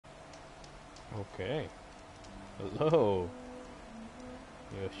Okay. Hello.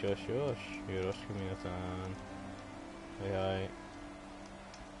 Yosh yosh yosh. Yoroshiku minasan. Hey hi.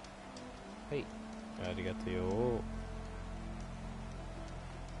 Hey. Arigato yo.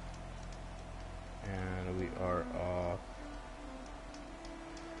 And we are off.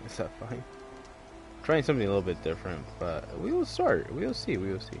 Is that fine? Trying something a little bit different, but we will start. We will see.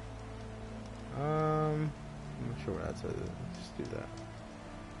 We will see. I'm not sure what that says. Just do that.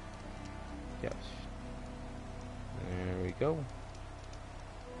 Yes. There we go.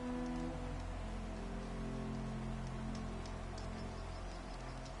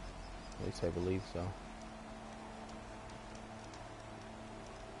 At least I believe so.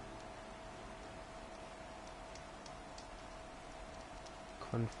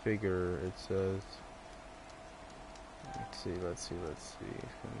 Configure, it says. Let's see.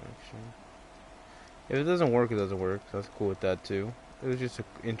 Connection. If it doesn't work, it doesn't work. That's cool with that too. It was just an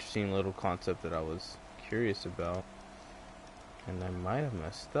interesting little concept that I was curious about. And I might have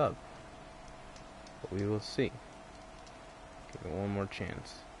messed up. But we will see. Give it one more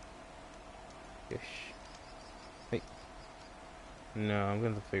chance. Ish. Hey. No, I'm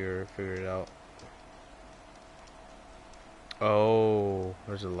gonna figure it out. Oh,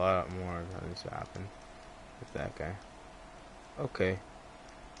 there's a lot more that needs to happen with that guy. Okay.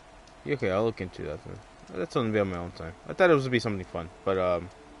 Okay, I'll look into that then. That's gonna be on my own time. I thought it was gonna be something fun, but I'll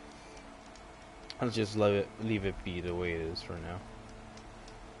just leave it be the way it is for now.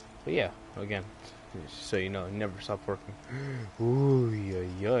 But yeah, again, just so you know, never stop working. Ooh,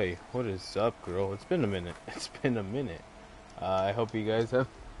 yay. What is up, girl? It's been a minute. It's been a minute. I hope you guys have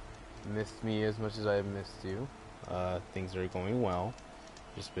missed me as much as I have missed you. Things are going well.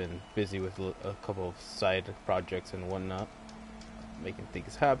 Just been busy with a couple of side projects and whatnot, making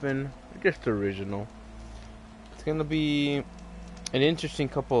things happen. Just original. It's gonna be an interesting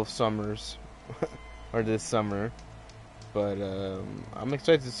couple of summers, or this summer. But I'm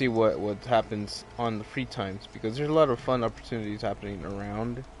excited to see what happens on the free times, because there's a lot of fun opportunities happening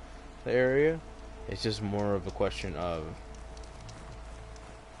around the area. It's just more of a question of,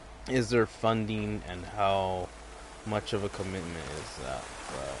 is there funding and how much of a commitment is that?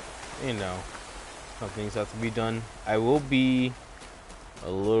 But, you know, some things have to be done. I will be a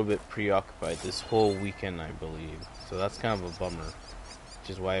little bit preoccupied this whole weekend, I believe. So that's kind of a bummer. Which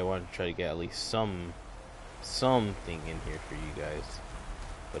is why I wanted to try to get at least something in here for you guys.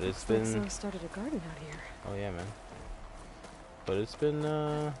 But it's been. Like someone started a garden out here. Oh yeah, man. But it's been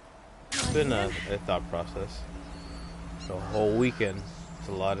a thought process. The whole weekend. It's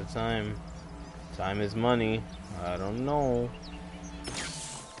a lot of time. Time is money. I don't know.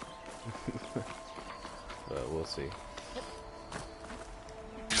 But we'll see.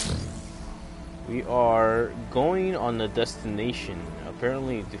 We are going on a destination,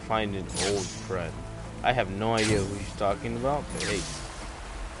 apparently to find an old friend. I have no idea who she's talking about, but hey,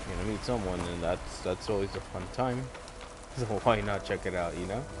 you're gonna meet someone, and that's always a fun time. So why not check it out, you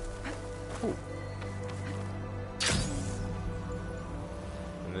know? Ooh.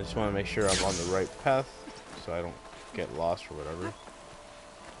 And I just want to make sure I'm on the right path, so I don't get lost or whatever.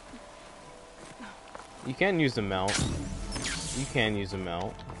 You can use the mount. You can use the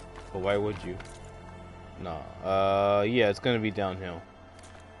mount, but why would you? No. Yeah, it's gonna be downhill.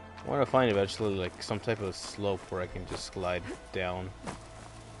 I want to find eventually like some type of slope where I can just slide down,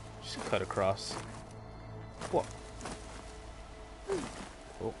 just cut across. Whoa.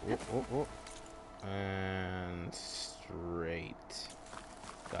 Oh. And straight.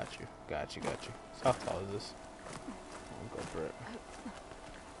 Got you. So how tall is this? I'll go for it.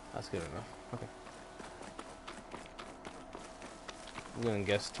 That's good enough. Okay. I'm gonna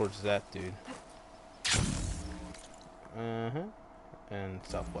guess towards that dude. And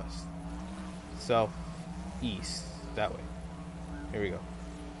southwest. Southeast. That way. Here we go.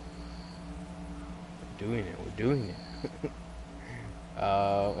 We're doing it.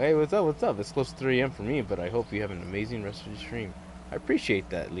 Hey, what's up? It's close to 3 AM for me, but I hope you have an amazing rest of the stream. I appreciate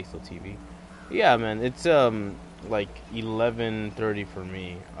that, Lethal TV. Yeah, man, it's like 11:30 for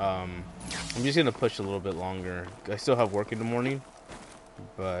me. I'm just gonna push a little bit longer. I still have work in the morning,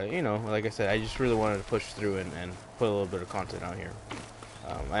 but you know, like I said, I just really wanted to push through and put a little bit of content out here.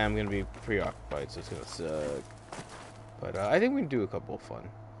 I am gonna be preoccupied, so it's gonna suck. But I think we can do a couple of fun,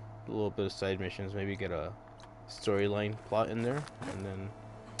 a little bit of side missions, maybe get a storyline plot in there, and then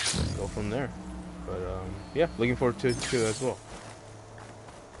go from there. But yeah, looking forward to it as well.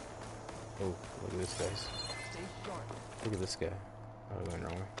 Oh, look at this guys. Look at this guy. Oh, I'm going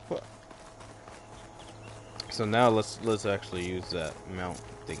wrong way. What? So now let's actually use that mount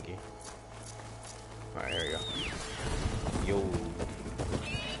thingy. Alright, here we go. Yo.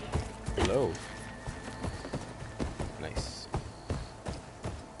 hello. Nice.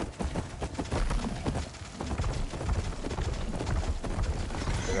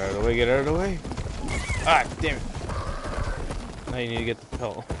 Get out of the way, get out of the way. Ah, damn it. Now you need to get the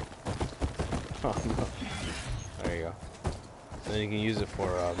pelt. Oh no. There you go. And then you can use it for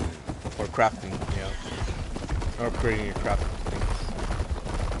crafting, or upgrading your crafting things.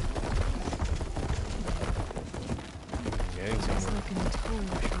 Getting somewhere. It's like an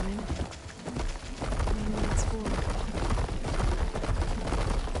eternal shrine. Maybe it's for.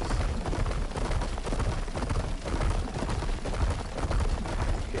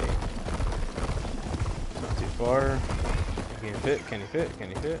 Okay. Not too far. Can you fit? Can you fit? Can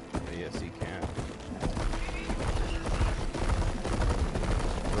you fit? Oh, yes, you can.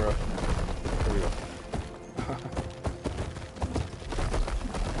 Bro. Here we go.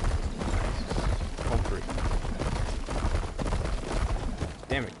 Home free.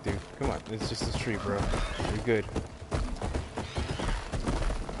 Damn it, dude. Come on. It's just a tree, bro. You're good.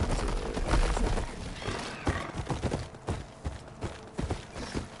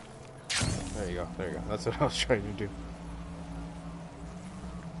 There you go. There you go. That's what I was trying to do.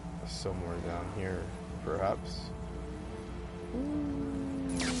 Somewhere down here, perhaps.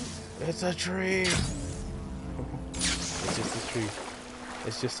 It's a tree! It's just a tree.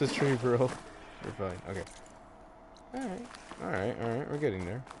 It's just a tree, bro. You're fine. Okay. Alright. Alright, alright. We're getting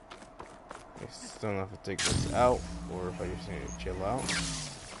there. I still don't know if I take this out or if I just need to chill out.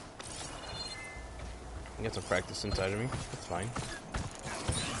 Get some practice inside of me. That's fine.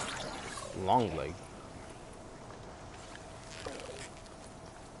 Long leg.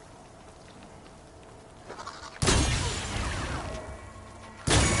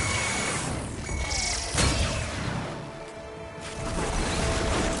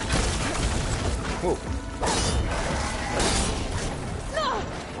 Whoa.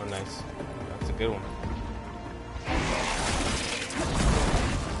 Oh, nice. That's a good one.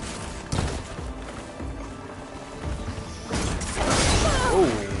 Oh,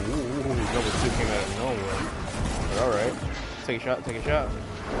 number 2 came out of nowhere. But alright. Take a shot, take a shot.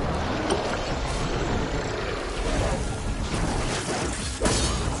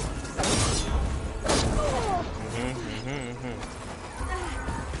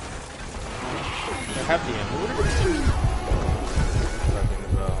 I have the ammo.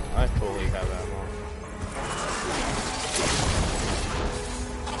 I totally have ammo.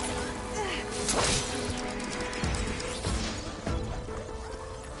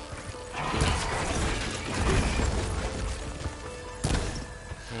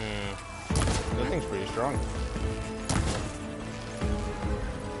 That thing's pretty strong.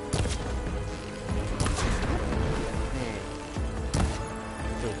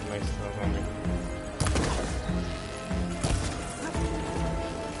 Nice stuff on me.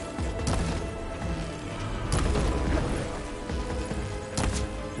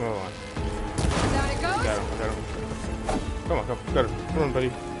 Come on. Down it goes. Got him, got him. Come on, come, got him. Run,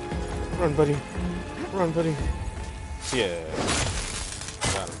 buddy. Run, buddy. Run, buddy. Yeah.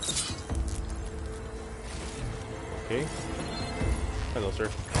 Got him. Okay. Hello, sir.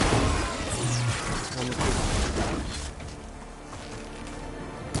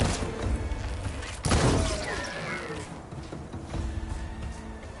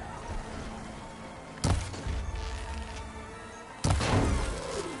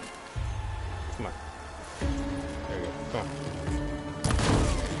 Come on. There you go. Come on.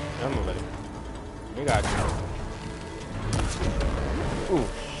 Come on, buddy. We got you. Ooh,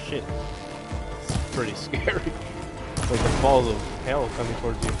 shit. It's pretty scary. It's like the balls of hell coming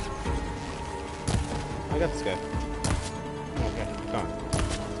towards you. I got this guy. Okay, come on.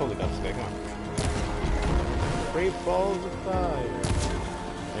 Totally got this guy. Come on. Great balls of fire.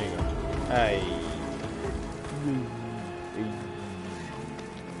 There you go. Hey.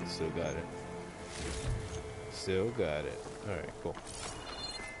 Still got it. Still got it. Alright, cool.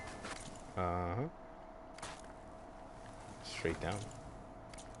 Uh-huh. Straight down.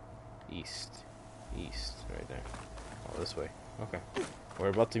 East. East. Right there. Oh, this way. Okay. We're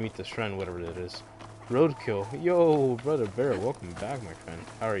about to meet this friend, whatever it is. Roadkill. Yo, Brother Bear, welcome back, my friend.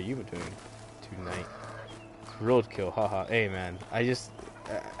 How are you doing tonight? Roadkill, haha. Hey, man. I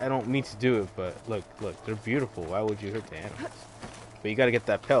don't mean to do it, but look, they're beautiful. Why would you hurt the animals? But you gotta get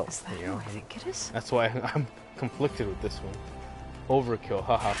that pelt, Is that you know? who I think it is? That's why I'm conflicted with this one. Overkill,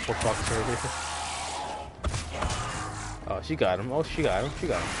 haha. Poor fox right here. Oh, she got him. Oh, she got him. She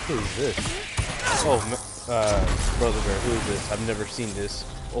got him. Who is this? Oh, Brother Bear, who is this? I've never seen this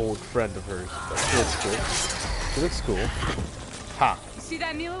old friend of hers, but she looks cool. She looks cool. Ha! You see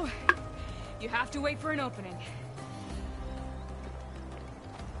that, Milo? You have to wait for an opening.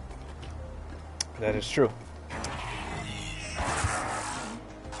 That is true.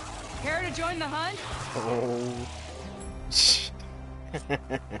 Care to join the hunt? Oh.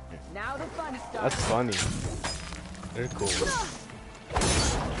 Now the fun starts. That's funny. They're cool. Aloy,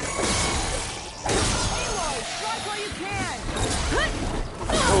 strike while you can.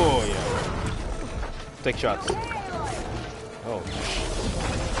 Oh yeah. Take shots. Oh.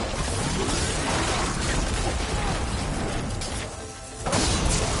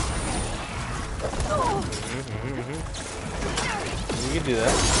 You can do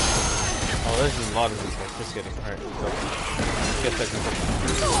that. Oh, there's a lot of these guys. Just kidding. Alright, so get that.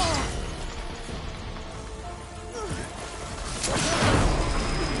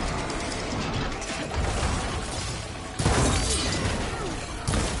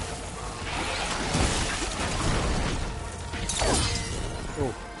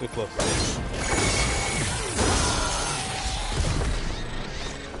 Oh, too close.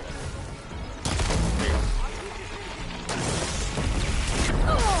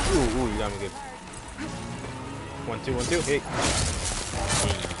 Ooh, you got me good. 1, 2, 1, 2. Hey.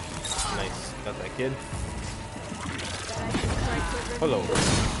 Nice. Got that kid. Hello.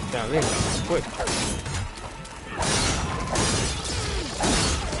 Down there. Quick.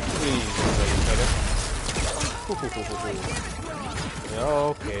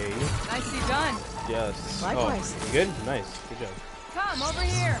 Okay. Nicely done. Yes. Likewise. Oh, you good? Nice. Good job. Come over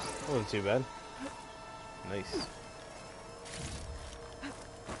here. Wasn't too bad. Nice.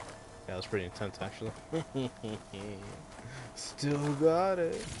 Yeah, that was pretty intense, actually. Still got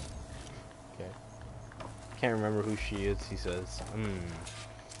it. Okay. Can't remember who she is, he says.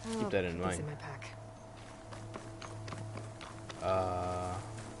 Keep that in mind. In my pack.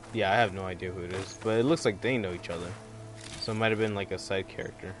 Yeah, I have no idea who it is, but it looks like they know each other. So it might have been like a side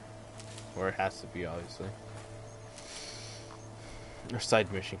character. Or it has to be, obviously. Or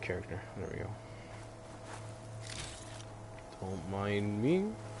side mission character. There we go. Don't mind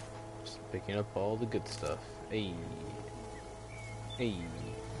me. Just picking up all the good stuff. Hey. Hey.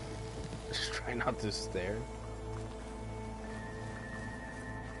 Just try not to stare.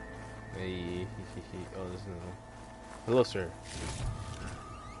 Hey. Oh, there's no. Hello, sir.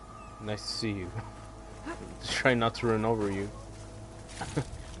 Nice to see you. Just try not to run over you.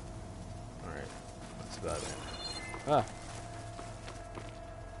 Alright. That's about it. Ah.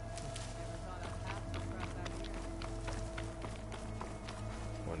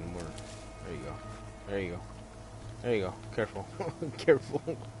 One more. There you go. There you go. There you go. Careful. Careful.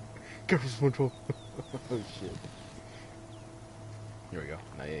 Careful, SpongeBob. Oh shit. Here we go.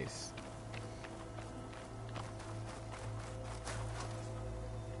 Nice.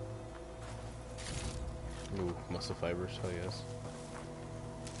 Ooh, muscle fibers. Oh yes.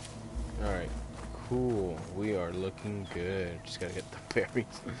 Alright. Cool. We are looking good. Just gotta get the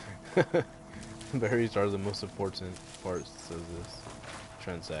berries. Berries are the most important parts of this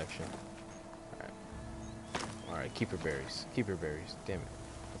transaction. Alright. Alright, keep your berries. Keep your berries. Damn it.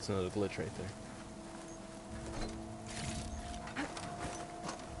 That's another glitch right there.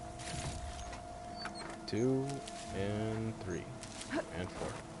 Two and 3 and 4.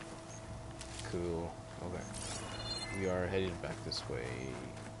 Cool. Okay. We are headed back this way.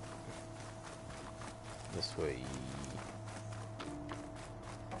 This way.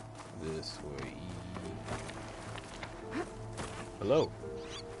 This way. Hello.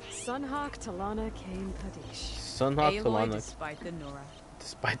 Sunhawk Talana Kane Padish. Sunhawk Aloy Talana. despite the Nora.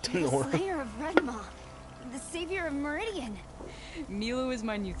 Despite the The Nora. Slayer of Redmaw, the savior of Meridian. Milu is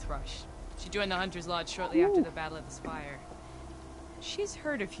my new thrush. She joined the Hunter's Lodge shortly after the Battle of the Spire. She's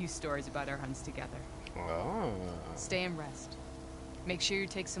heard a few stories about our hunts together. Oh. Stay and rest. Make sure you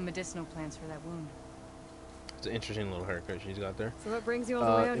take some medicinal plants for that wound. It's an interesting little haircut she's got there. So what brings you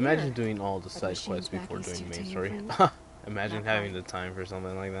all the way out imagine here? doing all the Are the side machines quests back before east doing here main taking story. from Imagine Not having quite. the time for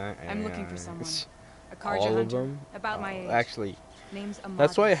something like that. I'm looking for someone. A All Karja of hunter, them? about my age. Actually, Name's Amadis.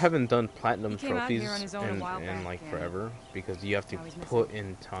 that's why I haven't done platinum He came out trophies here on his own a while in back, like and forever, because you have to now he's put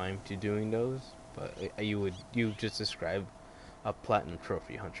in time to doing those. But you just described a platinum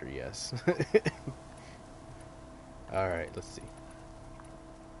trophy hunter, yes. All right, let's see.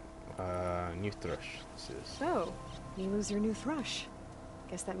 New thrush. This is. So, you lose your new thrush.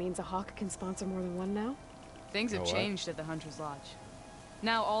 Guess that means a hawk can sponsor more than one now? Things have Know what? changed at the Hunter's Lodge.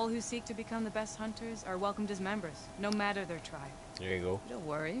 Now all who seek to become the best hunters are welcomed as members, no matter their tribe. There you go. Don't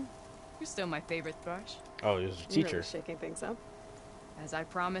worry, you're still my favorite thrush. Oh, there's a You're teacher. really shaking things up. As I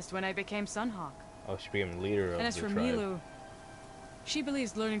promised when I became Sunhawk. Oh, she became the leader of And as the for tribe. Milu, she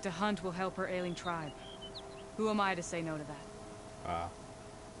believes learning to hunt will help her ailing tribe. Who am I to say no to that? Ah.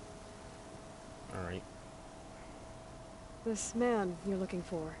 All right. This man you're looking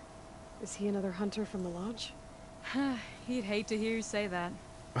for. Is he another hunter from the lodge? He'd hate to hear you say that.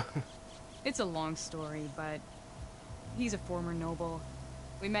 It's a long story, but he's a former noble.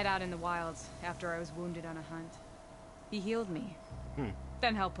 We met out in the wilds after I was wounded on a hunt. He healed me.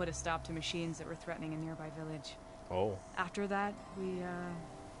 Then helped put a stop to machines that were threatening a nearby village. Oh. After that, we,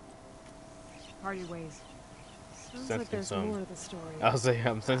 parted ways. Sounds Sensing like there's some- more to the story. I was like,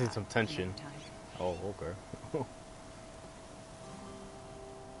 I'm sensing some tension. Another time. Oh, okay.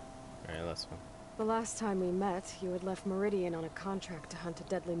 Alright, that's fine. The last time we met, you had left Meridian on a contract to hunt a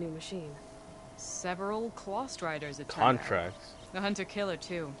deadly new machine. Several claw striders, it turned out. Contracts. The hunter-killer,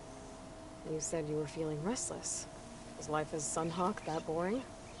 too. You said you were feeling restless. Was life as Sunhawk that boring?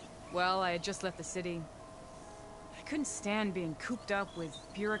 Well, I had just left the city. I couldn't stand being cooped up with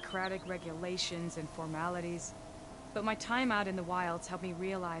bureaucratic regulations and formalities. But my time out in the wilds helped me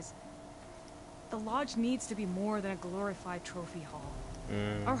realize the lodge needs to be more than a glorified trophy hall.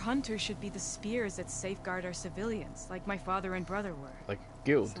 Our hunters should be the spears that safeguard our civilians, like my father and brother were. Like a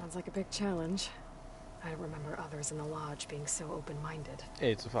guild. Sounds like a big challenge. I don't remember others in the lodge being so open-minded.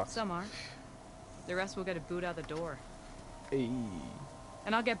 Hey, it's a fox. Some are. The rest will get a boot out the door. Hey.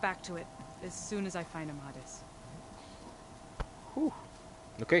 And I'll get back to it as soon as I find Amadis. Whew.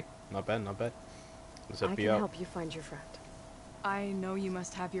 Okay, not bad, not bad. Let's I help can you out. help you find your friend. I know you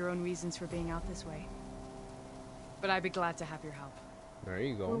must have your own reasons for being out this way. But I'd be glad to have your help. There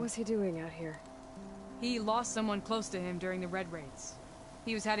you go. What was he doing out here? He lost someone close to him during the Red Raids.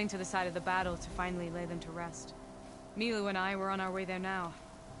 He was heading to the side of the battle to finally lay them to rest. Milu and I were on our way there now.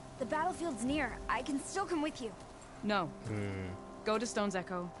 The battlefield's near. I can still come with you. No. Go to Stone's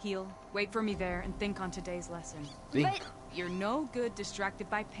Echo, heal, wait for me there, and think on today's lesson. Think. But You're no good distracted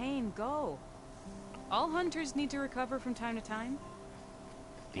by pain. Go. All hunters need to recover from time to time.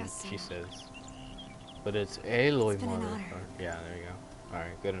 Think, Yes, she sir. says. But it's Aloy, It's been an mother. honor. Yeah, there you go.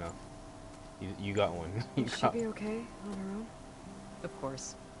 Alright, good enough. You got one. You Will she got be okay on her own? Of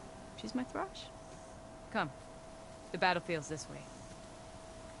course. She's my thrush. Come. The battlefield's this way.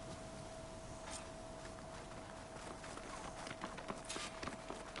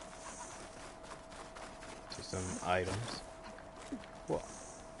 to some items. Whoa.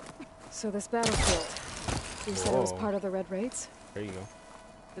 So this battlefield, you said it was Whoa. part of the Red Raids? There you go.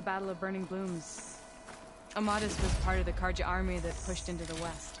 The Battle of Burning Blooms. Amadis was part of the Karja army that pushed into the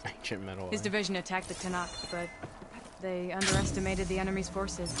west. Ancient metal. His division attacked the Tanakh, but they underestimated the enemy's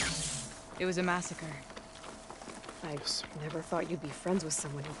forces. It was a massacre. I never thought you'd be friends with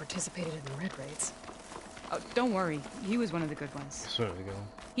someone who participated in the Red Raids. Oh, don't worry. He was one of the good ones. There we go.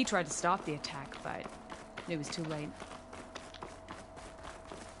 He tried to stop the attack, but it was too late.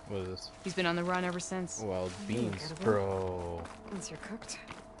 What is this? He's been on the run ever since. Wild beans, incredible. bro. Once you're cooked.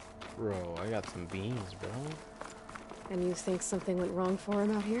 Bro, I got some beans, bro. And you think something went wrong for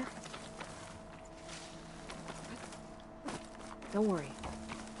him out here? Don't worry.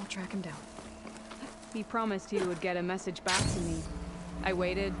 I'll track him down. He promised he would get a message back to me. I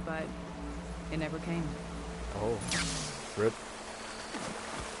waited, but it never came. Oh, rip.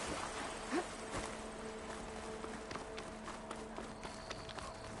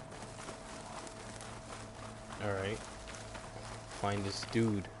 Alright. Find this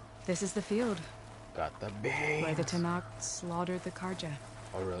dude. This is the field, Got the beans. where the Tanakh slaughtered the Karja.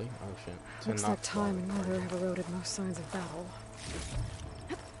 Oh, really? Oh, shit. Looks Tanakh like time and slaughter. weather have eroded most signs of battle.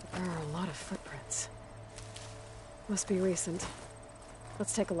 But there are a lot of footprints. Must be recent.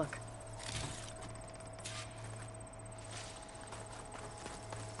 Let's take a look.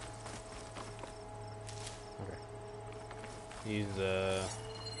 Okay. He's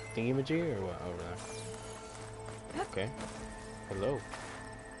thingy-majig or what over there? Okay. Hello.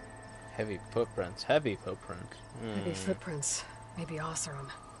 Heavy footprints. Heavy footprints. Heavy footprints. Maybe Osseram.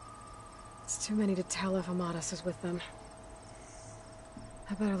 It's too many to tell if Amadis is with them.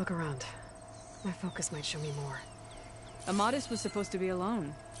 I better look around. My focus might show me more. Amadis was supposed to be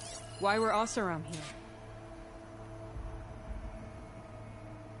alone. Why were Ossaram here?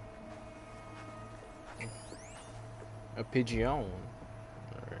 A pigeon.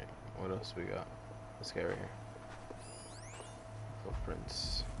 Alright, what else we got? This guy right here.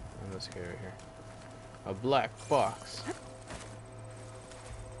 Footprints. And this guy right here. A black box.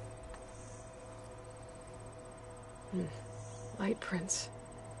 Light prints.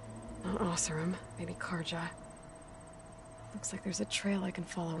 Not Osseram, maybe Karja. Looks like there's a trail I can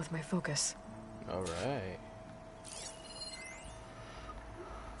follow with my focus. Alright.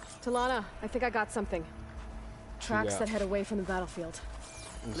 Talana, I think I got something. Tracks got? that head away from the battlefield.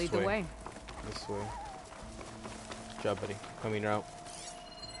 This Lead the way. This way. Good job, buddy. Coming out.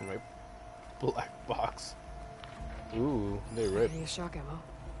 From my black box. Ooh, they I rip. can use shock ammo.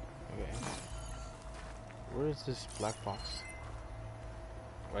 Okay. Where is this black box?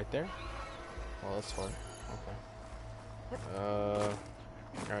 Right there? Oh, that's far. Okay.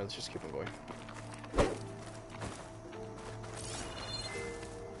 Alright, let's just keep on going.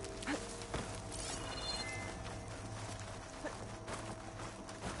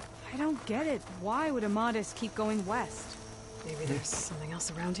 I don't get it. Why would Amadis keep going west? Maybe there's something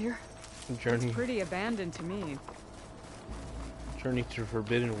else around here? Journey. It's pretty abandoned to me. Journey to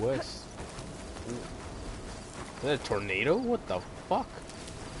Forbidden West. Ooh. Is that a tornado? What the fuck?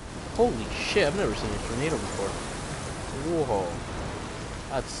 Holy shit, I've never seen a tornado before. Whoa.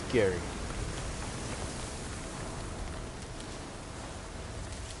 That's scary.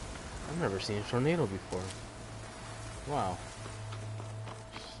 I've never seen a tornado before. Wow.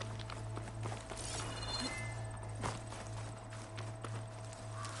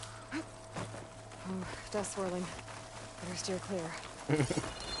 Oh, dust swirling. Better steer clear.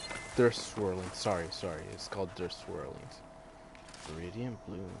 Thirst swirling. Sorry. It's called thirst swirling. Radiant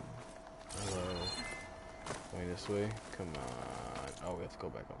bloom. Hello. Going this way. Come on. Oh, we have to go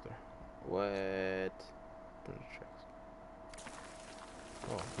back up there. What? Bridge tracks.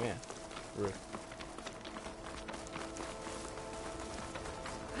 Oh man. Rip.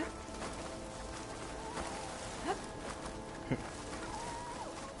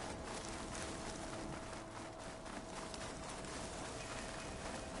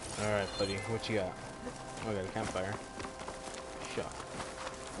 Alright, buddy, what you got? Oh, I got a campfire. Shot.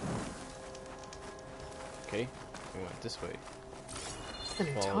 Okay, we went this way. An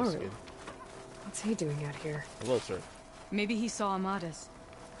Follow Utaru. skid. What's he doing out here? Hello, sir. Maybe he saw Amadis.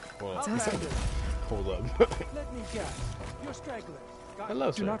 Hold up. Sounds like Hold up. Let me guess. You're stragglers.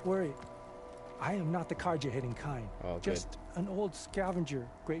 Hello, sir. Do not worry. I am not the card-hitting kind. Oh, good. Just an old scavenger,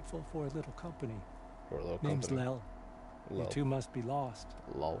 grateful for a little company. For a little Name's company. Lel. You Lol. two must be lost.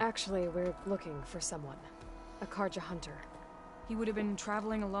 Lol. Actually, we're looking for someone. A Karja hunter. He would have been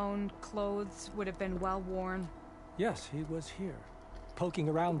traveling alone, clothes would have been well worn. Yes, he was here, poking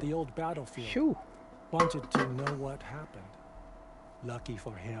around the old battlefield. Phew. Wanted to know what happened. Lucky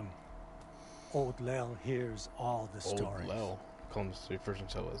for him. Old Lel hears all the Old stories. Lel. Comes to refer to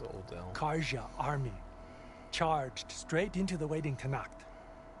himself as Old Lel. Karja army charged straight into the waiting Tanacht.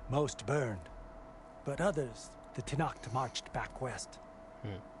 Most burned, but others, the Tanacht marched back west.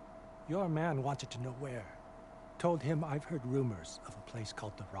 Your man wanted to know where. Told him I've heard rumors of a place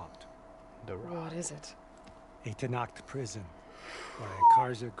called the Rot. The Rock. What is it? A Tanacht prison, or a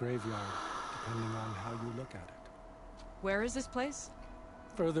Karja graveyard, depending on how you look at it. Where is this place?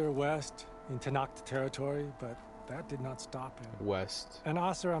 Further west, in Tanacht territory, but that did not stop him. West. An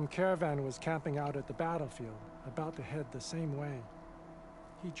Oseram caravan was camping out at the battlefield, about to head the same way.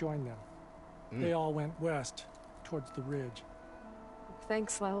 He joined them. They all went west, towards the ridge.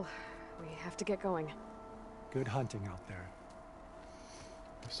 Thanks, Lel. We have to get going. Good hunting out there.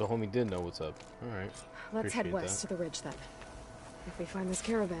 So homie did know what's up. Alright. Let's head Appreciate west that. to the ridge then. If we find this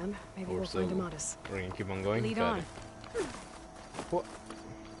caravan, maybe Or we'll so- find Amadis. We're gonna keep on going? Lead Got on. it. What?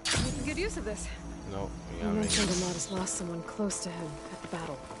 We can get use of this. No. You Yeah, mentioned Amadis lost someone close to him at the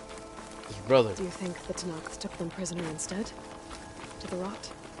battle. his brother. Do you think the Tanakhs took them prisoner instead? To the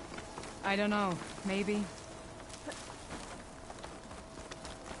Rot? I don't know. Maybe.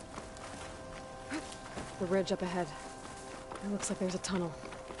 The ridge up ahead. It looks like there's a tunnel.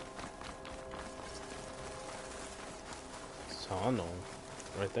 Tunnel.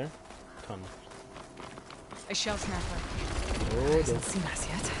 Right there? Tunnel. A shell snapper. Oh, Hasn't seen us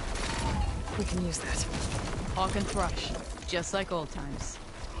yet. We can use that. Hawk and thrush. Just like old times.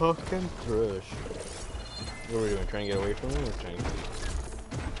 Hawk and thrush. What are we doing? Trying to get away from him or trying to...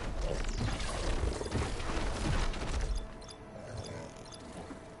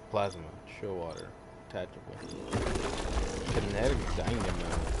 Plasma. Show water. Attachable. Kinetic dynamo.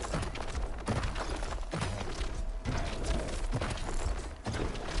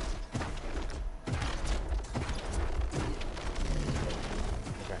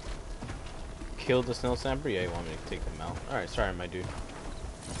 Okay. Kill the snow snapper? Yeah, you want me to take them out. Alright, sorry my dude.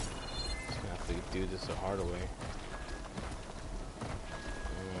 Just gonna have to do this the harder way.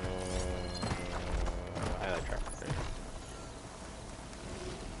 I had a trap there.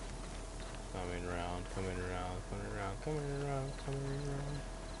 Coming around, coming around, coming around, coming around, coming around.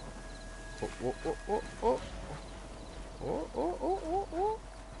 Oh, oh, oh, oh, oh. Oh, oh, oh, oh, oh.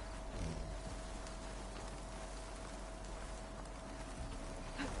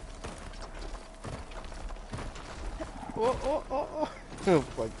 Oh, oh, oh, oh.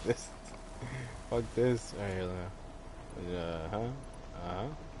 Fuck this. Fuck this. Alright, here, let me. Uh-huh.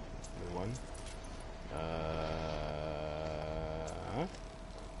 One.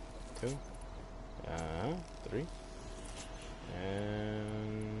 2. 3.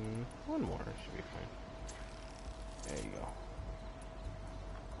 And 1 more should be fine. There you go.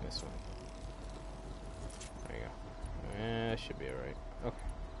 This one. There you go. That should be alright. Okay.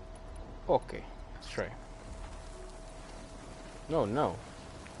 Okay. Let's try. No, no.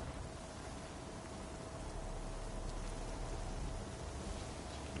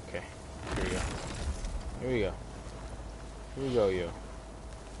 Okay. Here we go. Here we go. Here we go, yo.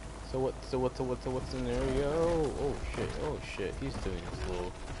 So what's in there, yo? Oh shit. He's doing this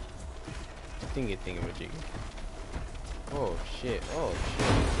little thingamajiggy. Oh shit.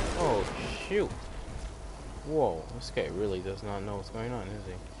 Oh shoot. Whoa, this guy really does not know what's going on, is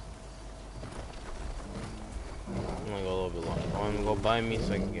he? I'm gonna go a little bit longer. I'm gonna go by me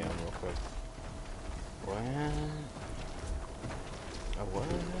so I can get him real quick. What? What?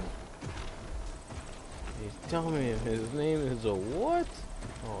 He's telling me his name is a what?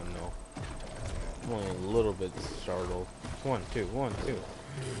 Oh no. I'm only a little bit startled. 1, 2, 1, 2.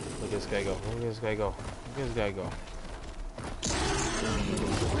 Look at this guy go. Look at this guy go. Look at this guy go.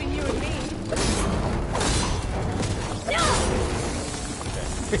 Between you and me. Okay.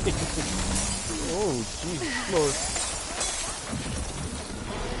 Oh, Jesus Lord.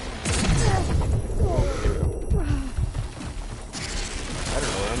 Oh, here we go. I don't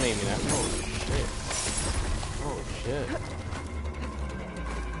know what I'm aiming at. Oh, shit. Oh, shit.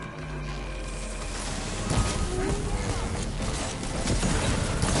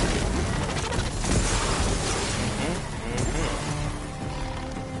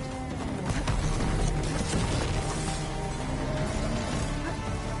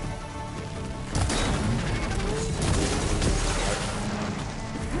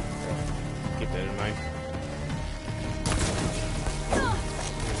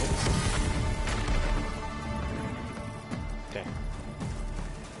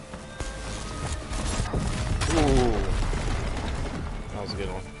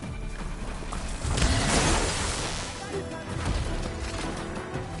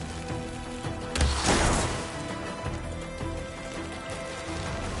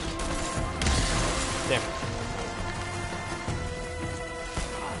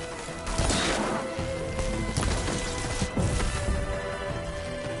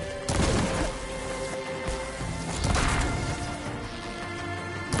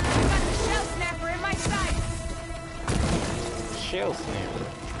 Shell snapper.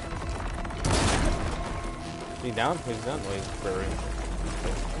 Is he down? He's down. Oh, he's burrowing.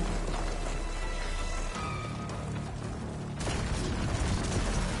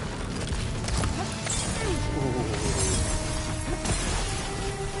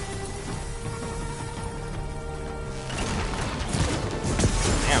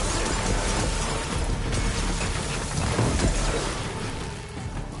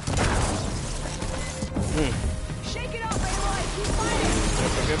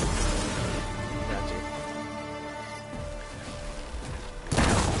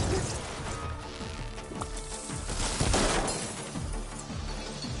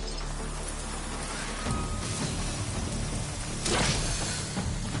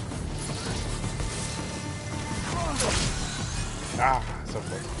 Ah, so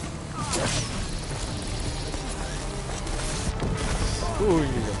close. Ooh,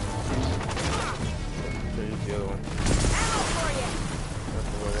 you go. There's the other one. Ammo for you. That's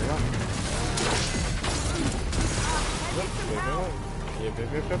the way they go.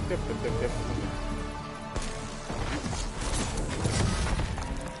 Yep.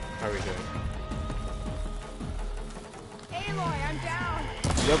 How are we doing? Aloy, I'm down.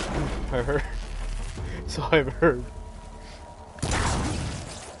 Yep, I heard. So I've heard.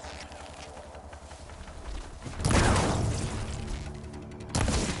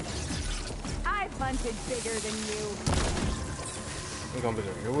 I've hunted bigger than you. We're going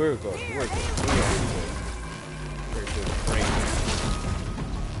berserk. Here we go. Here we go. Very good. Brain.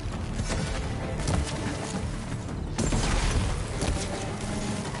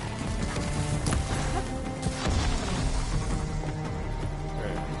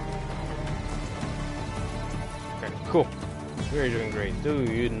 Okay, cool. We're doing great. Do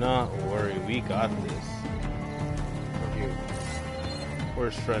you not worry. We got this. Review.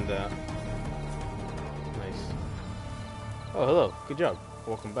 Where's friend at? Nice. Oh, hello. Good job.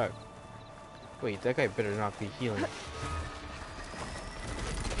 Welcome back. Wait, that guy better not be healing.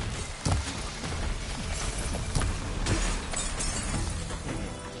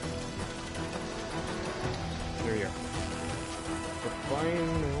 There we are. The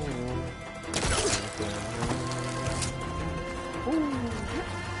final.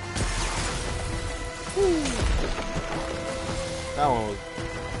 That one was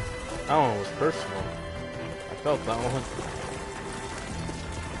That one was personal. I felt that one.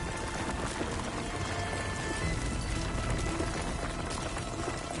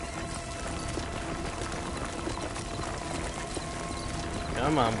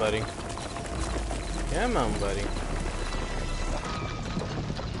 Come on, buddy. Come on, buddy.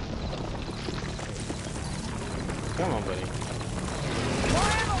 Come on, buddy. More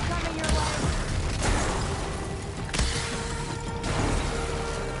ammo coming your way.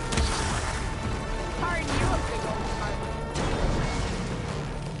 Aren't you a big old target?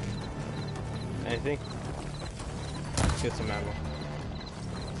 Anything? Let's get some ammo.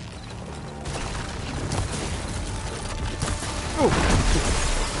 Oh!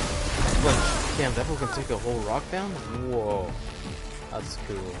 Damn, that fool can take a whole rock down? Whoa. That's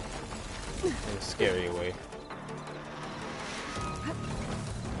cool. In a scary way.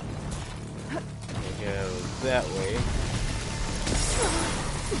 Go that way.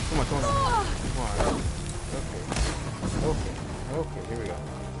 Come on, come on. Come on. Okay. Okay. Okay, here we go.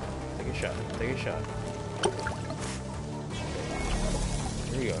 Take a shot. Take a shot.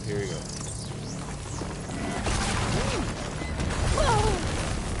 Here we go. Here we go.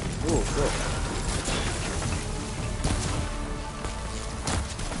 Ooh, good.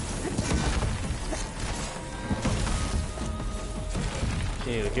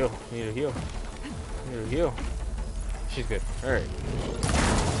 You need to heal. You need to heal. You need to heal. She's good. Alright.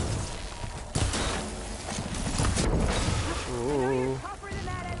 Ooh.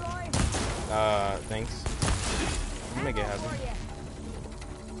 Thanks. I'll make it happen.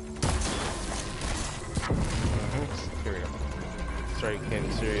 Here we go. Sorry,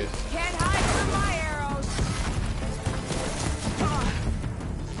 getting serious. Can't hide from my arrows. God.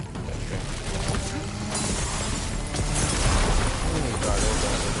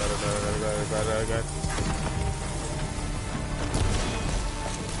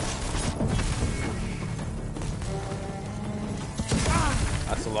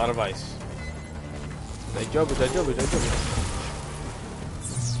 That's a lot of ice. Dai job. Okay, here we go.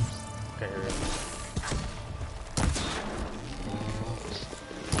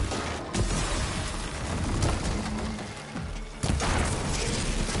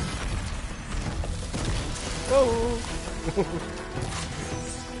 Oh!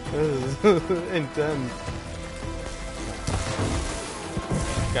 Intense.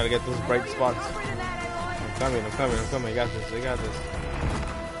 Gotta get those bright spots. I'm coming. I got this.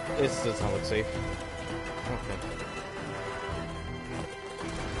 This does not look safe. Okay.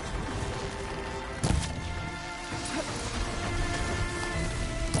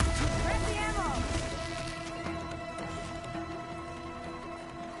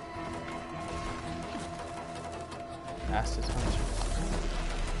 Acid hunter.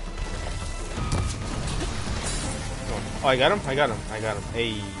 Oh, I got him.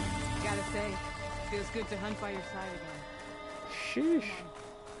 Hey. Gotta say, feels good to hunt by your side again. Sheesh.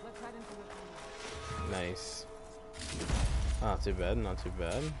 Let's head into the Nice. Not too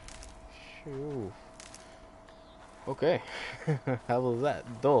bad. Shoo. Okay. How was that?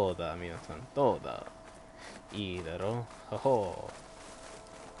 どうだ皆さんどうだいいだろほほ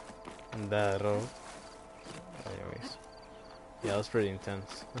だろ Anyways. Yeah, that was pretty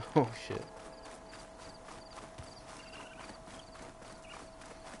intense. Oh shit.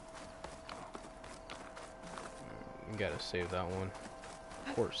 Gotta save that one.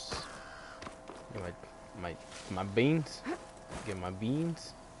 Of course. Get my beans. Get my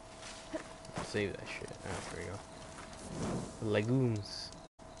beans. Save that shit. Ah, there we go. Legumes.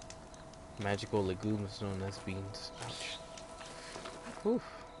 Magical legumes known as beans. Ouch. Oof.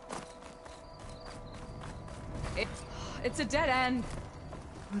 It's a dead end.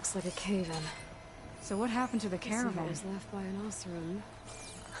 Looks like a cave-in. So what happened to the caravan? It was left by an Oseram.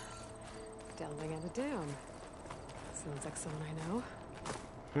 Delving at a dam. Sounds like someone I know.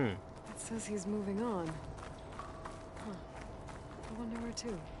 It says he's moving on. Huh. I wonder where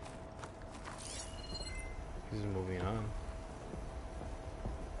to. He's moving on.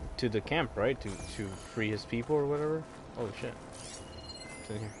 To the camp, right? To free his people or whatever? Oh shit. It's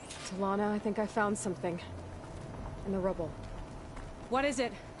in here. Talana, I think I found something. In the rubble. What is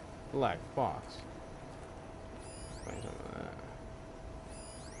it? Black box. Find some of that.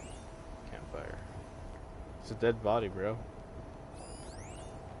 Campfire. It's a dead body, bro.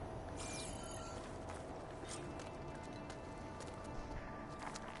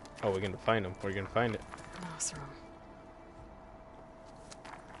 Oh, we're gonna find him. We're gonna find it. An Oseram.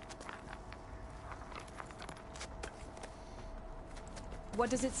 What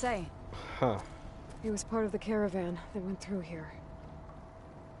does it say? Huh. He was part of the caravan that went through here.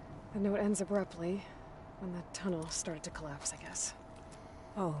 The note ends abruptly when the tunnel started to collapse, I guess.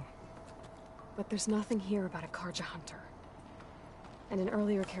 Oh, but there's nothing here about a Karja hunter. And an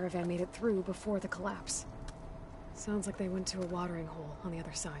earlier caravan made it through before the collapse. Sounds like they went to a watering hole on the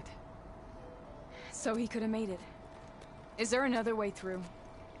other side. So he could have made it. Is there another way through?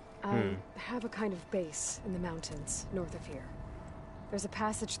 I have a kind of base in the mountains north of here. There's a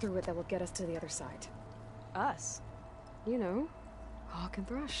passage through it that will get us to the other side. Us? You know, Hawk and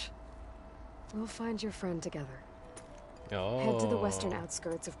Thrush. We'll find your friend together. Oh. Head to the western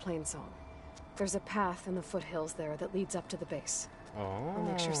outskirts of Plainsong. There's a path in the foothills there that leads up to the base. Oh. I'll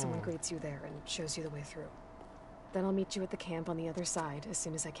make sure someone greets you there and shows you the way through. Then I'll meet you at the camp on the other side as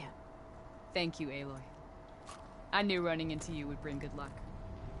soon as I can. Thank you, Aloy. I knew running into you would bring good luck.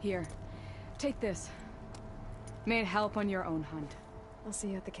 Here, take this. May it help on your own hunt. I'll see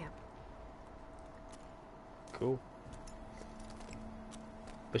you at the camp. Cool.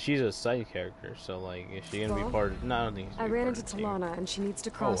 But she's a side character, so like, is she gonna Well, be part of? No, I don't think she's I gonna be ran part into of the team. Talana and she needs to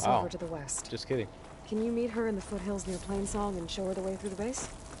cross wow. over to the west. Just kidding. Can you meet her in the foothills near Plainsong and show her the way through the base?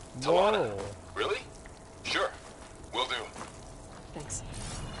 Talana? Really? Sure. Will do. Thanks.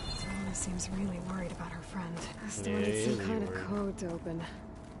 Talana seems really worried about her friend. This door Yeah, needs he some is kind of worried. code to open.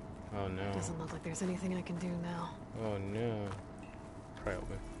 Oh no. Doesn't look like there's anything I can do now. Oh no. Try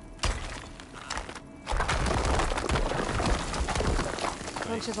open.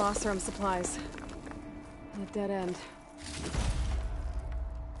 Bunch of Osram supplies. A dead end.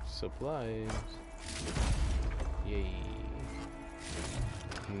 Supplies. Yay.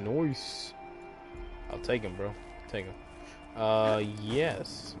 Nice. I'll take him, bro. Take him.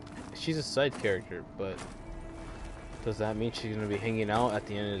 Yes. She's a side character, but does that mean she's gonna be hanging out at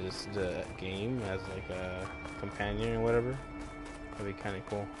the end of the game as like a companion or whatever? That'd be kind of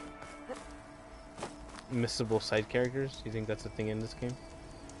cool. Missable side characters. You think that's a thing in this game?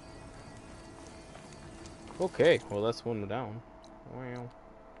 Okay, well that's one down. Wow.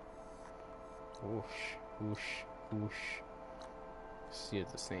 Whoosh, whoosh, whoosh. See at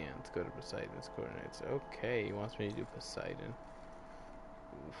the sands. Go to Poseidon's coordinates. Okay, he wants me to do Poseidon.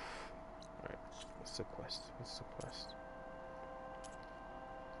 Oof. Alright, what's the quest? What's the quest?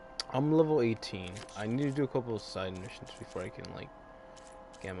 I'm level 18. I need to do a couple of side missions before I can, like,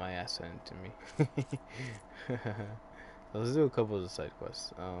 get my ass sent to me. Let's do a couple of the side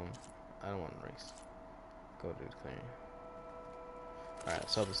quests. I don't want to race. Go to clearing. Alright,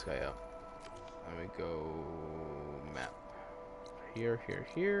 let's help this guy out. Let me go map. Here, here,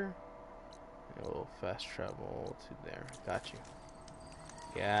 here. And we'll fast travel to there. Got you.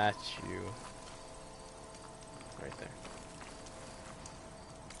 Got you. Right there.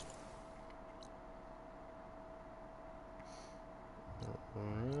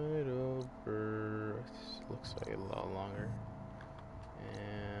 Right over. Looks like a lot longer.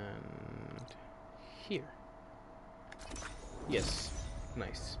 And here. Yes.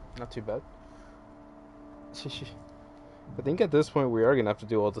 Nice. Not too bad. I think at this point we are gonna have to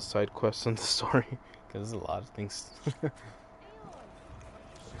do all the side quests on the story because there's a lot of things.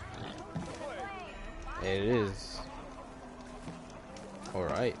 It is.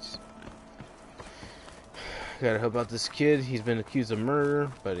 Alright. Gotta help out this kid. He's been accused of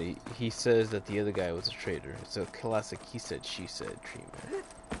murder, but he says that the other guy was a traitor. It's a classic he said, she said treatment.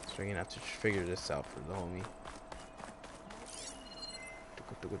 So we're gonna have to figure this out for the homie.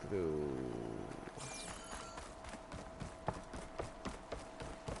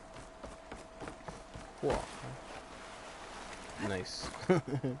 Whoa. Nice.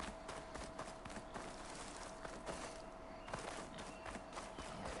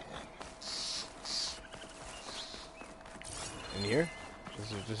 In here?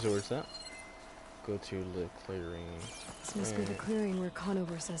 This is where it's at? Go to the clearing. This must be the clearing where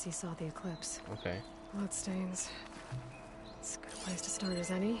Conover says he saw the eclipse. Okay. Bloodstains. It's a good place to start as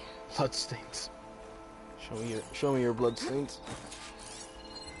any. Bloodstains. Show me your bloodstains.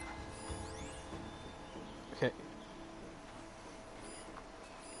 Okay.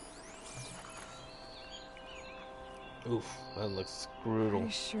 Oof, that looks brutal.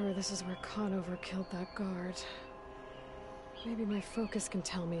 Pretty sure this is where Conover killed that guard. Maybe my focus can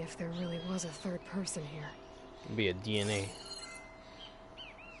tell me if there really was a third person here. It'd be a DNA.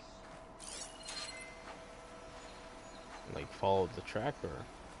 Like follow the track or?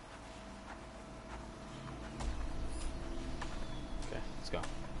 Okay, let's go.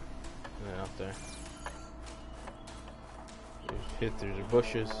 And then out there. There's the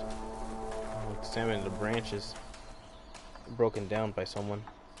bushes. Examine the branches. Broken down by someone.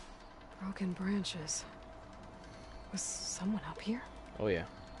 Broken branches. Was someone up here? Oh yeah.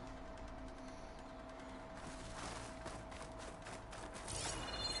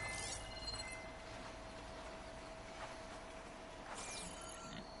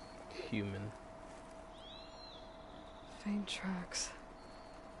 Human. Faint tracks.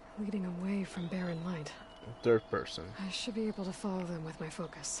 Leading away from barren light. Third person. I should be able to follow them with my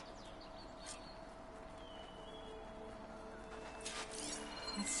focus.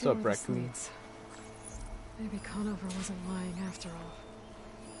 Let's see What's up, where this raccoon? leads. Maybe Conover wasn't lying after all.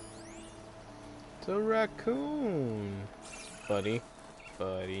 It's a raccoon. Buddy.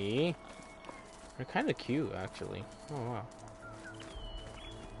 Buddy. They're kind of cute, actually. Oh, wow.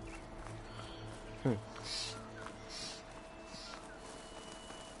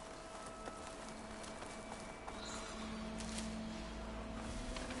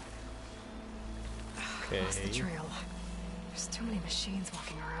 Lost the Okay. trail. There's too many machines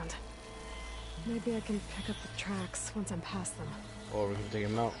walking around. Maybe I can pick up the tracks once I'm past them. Or we can take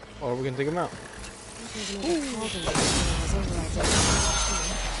him out. Or we can take him out. There's another cauldron that has overrides on the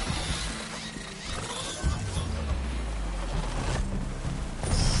machine.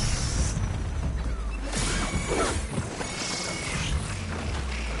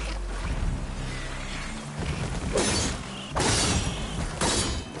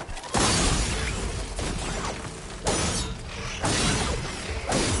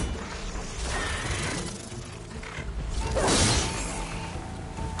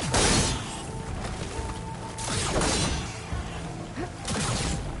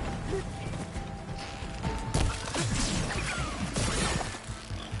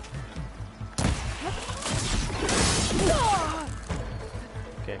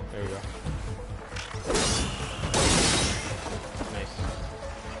 Okay, there we go. Nice.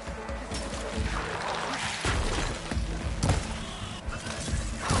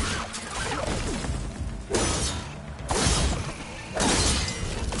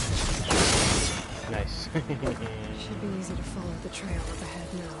 Nice. Should be easy to follow the trail up ahead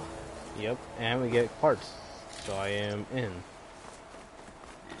now. Yep, and we get parts. So I am in.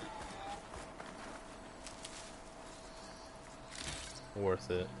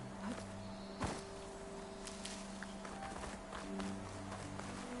 Worth it.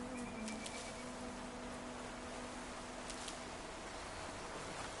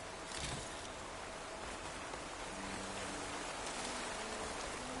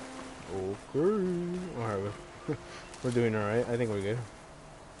 Okay. Alright, we're doing alright. I think we're good.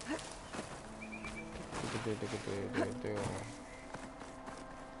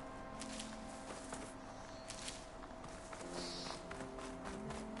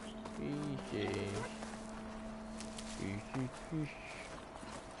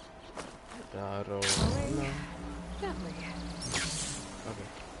 Gently. Okay,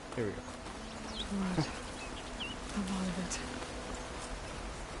 here we go. Blood. A lot of it.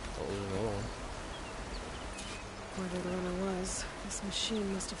 Oh, there's another one. Whoever the runner was, this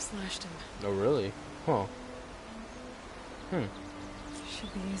machine must have slashed him. Oh, really? Huh.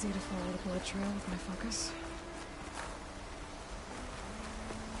 Should be easy to follow the blood trail with my focus.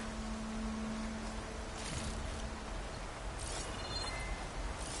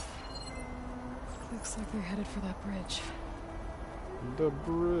 Looks like they're headed for that bridge. The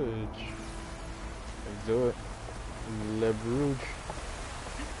bridge. Let's do it. Le Bruges.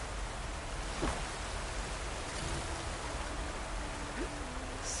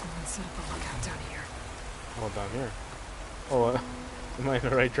 Someone set up a lookout down here. Oh, down here. Oh, am I on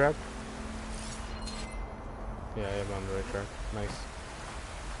the right track? Yeah, I am on the right track. Nice.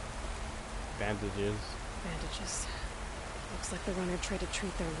 Bandages. Bandages. Looks like the runner tried to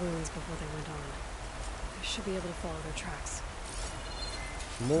treat their wounds before they went on. I should be able to follow their tracks.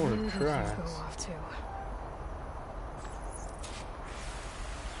 More Where did they tracks. go off to?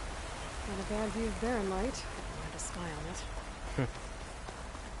 Not a bad view of barren light. I wanted to spy on it.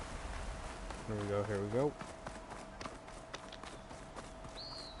 Here we go, here we go.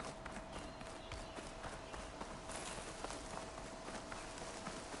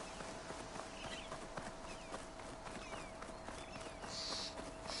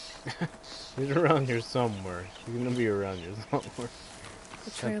 He's around here somewhere. He's gonna be around here somewhere.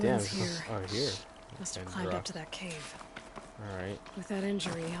 The trail God damn, ends here. oh, here. Must have And climbed up rock. to that cave. Alright, With that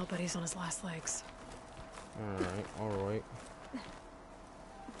injury, I'll bet he's on his last legs. alright, alright.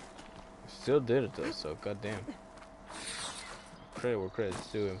 Still did it though, so goddamn. Credit where credit's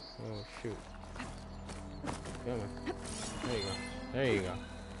due him. Oh shoot. Come on. There you go. There you go.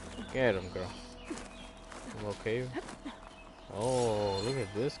 Get him, girl. Little cave. Oh, look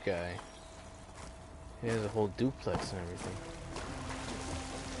at this guy. He has a whole duplex and everything.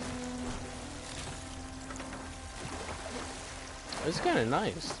 It's kind of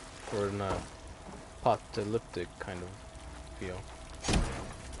nice for an apocalyptic kind of feel.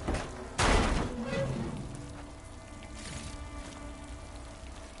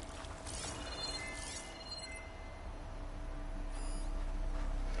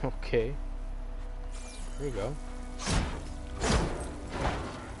 Okay. Here we go.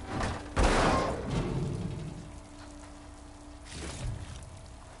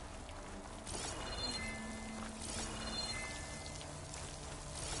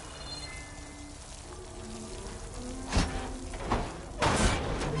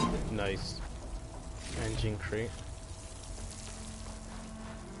 Nice. Engine crate.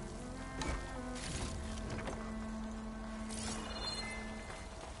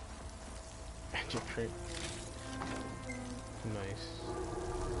 Engine crate. Nice.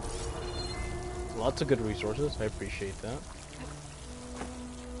 Lots of good resources. I appreciate that.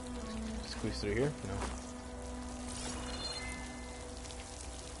 Squeeze through here? No.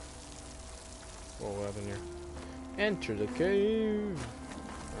 Whoa, what happened here? Enter the cave!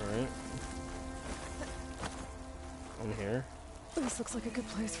 Alright. I'm here. This looks like a good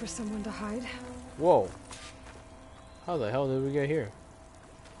place for someone to hide. Whoa! How the hell did we get here?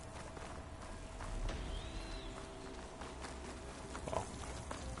 Wow.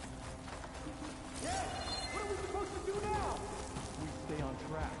 What are we supposed to do now? We stay on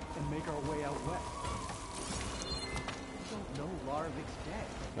track and make our way out west. I don't know Larvik's dead.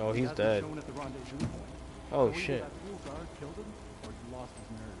 Oh, he's He dead. hasn't shown at the rendezvous point. Oh, Either shit. that fuel guard killed him, or he lost his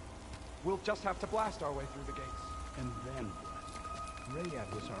nerve. We'll just have to blast our way through the gates. And then what? Rayad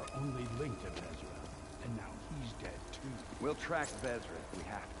was our only link to Bezra, and now he's dead too. We'll track Bezra if we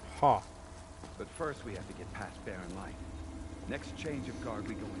have to. Ha. But first we have to get past Barren Light. Next change of guard,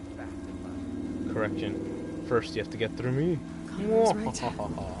 we go in fast and loud. Correction. First, you have to get through me. Conrad's right.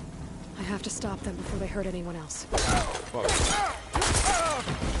 I have to stop them before they hurt anyone else. Fuck.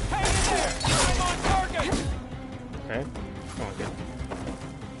 Hang in there! I'm on target! Okay. Come on, kid.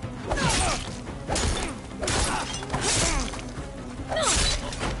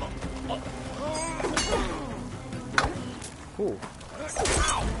 Ooh.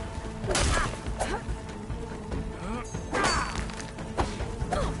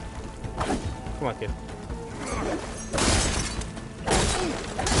 Come on, kid.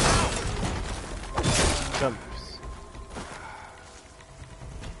 Jumps.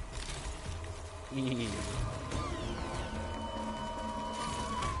 Eee.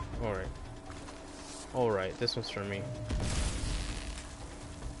 Alright. Alright, this one's for me.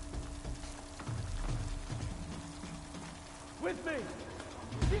 With me!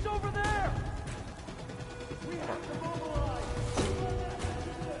 He's over there! We have to mobilize!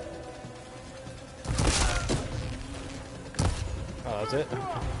 Oh, that's it?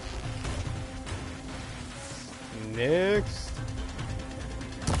 Next!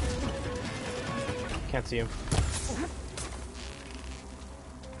 Can't see him.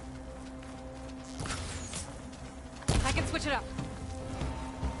 I can switch it up.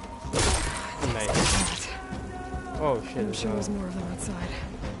 Nice. Oh shit. I'm sure there's more of them outside.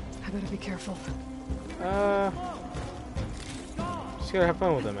 I better be careful. Just gotta have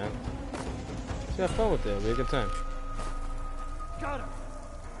fun with it, man. Just have fun with it. It'll be a good time. Got him!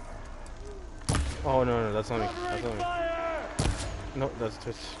 Oh no, that's not me. That's not me. Fire! No, that's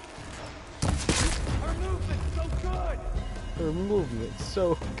Twitch. Our movement's so good! Her movement's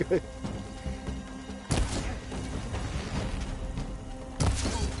so good.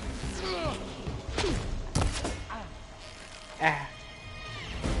 Ah.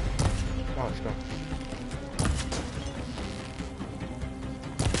 Oh, let's go.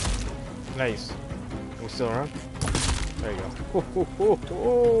 Nice. Are we still around? There you go. Ho, ho, ho,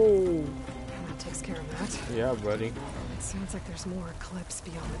 ho. That takes care of that. Yeah, buddy. It sounds like there's more eclipse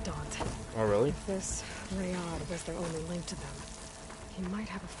beyond the Daunt. Oh, really? If this Rayad was their only link to them, he might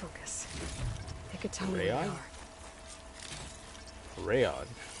have a focus. He could tell me where they Rayad? are. Rayad.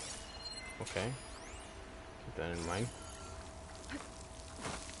 Okay. Keep that in mind.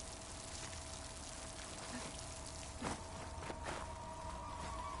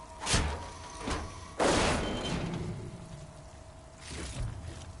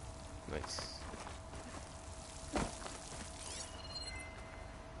 Nice.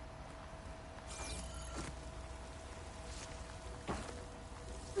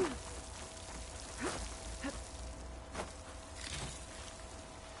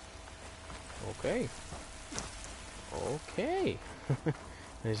 Okay. Okay.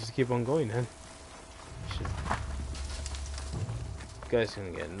 Let's just keep on going then. Shit. This guy's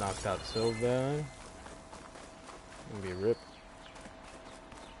gonna get knocked out so bad. Gonna be ripped.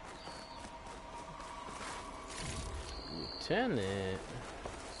 Lieutenant?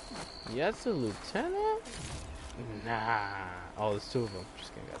 Yes, a lieutenant? Nah. Oh, there's two of them.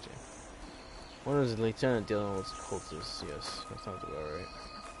 Just kidding, gotcha. One is a lieutenant dealing with cultists. Yes, that sounds about right.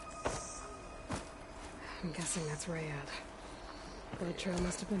 I'm guessing that's Rayad. blood trail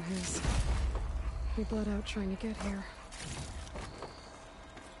must have been his. He bled out trying to get here.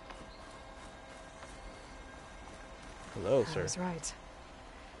 Hello, I sir. was right.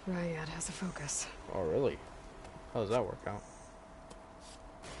 Ryad has a focus. Oh, really? How does that work out?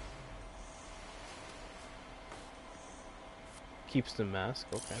 Keeps the mask,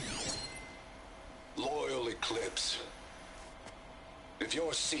 okay. Loyal Eclipse. If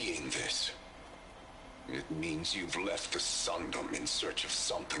you're seeing this, it means you've left the Sundom in search of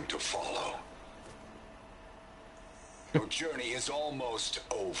something to follow. Your journey is almost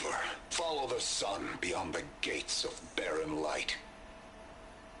over. Follow the sun beyond the gates of barren light.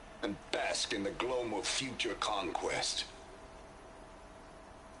 And bask in the glow of future conquest.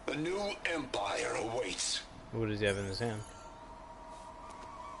 A new empire awaits. What does he have in his hand?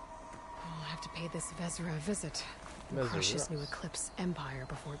 I'll have to pay this Vezra a visit. And crush his new Eclipse Empire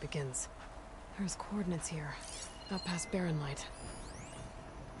before it begins. There's coordinates here. Out past Barren Light.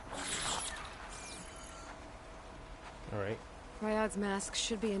 Alright. Ryad's mask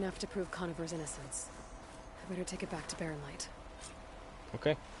should be enough to prove Conover's innocence. I better take it back to Barren Light.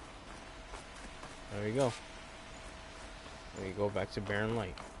 Okay. There we go. There we go back to Barren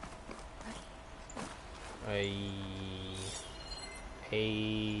Light. We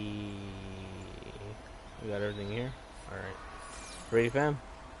got everything here? Alright. Ready, fam?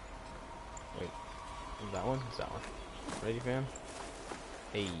 Wait. Is that one? Is that one? Ready, fam?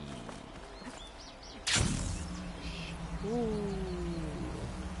 Hey. Ooh.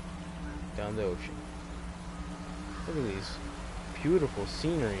 Down the ocean. Look at these beautiful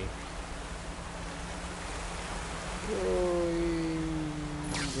scenery.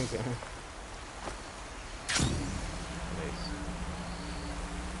 Okay. Nice.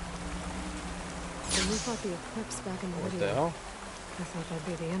 When we fought the Eclipse back in the What video, the hell? I thought that'd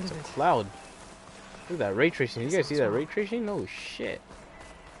be the end It's of a it. cloud. Look at that ray tracing. You guys see that ray tracing? No shit.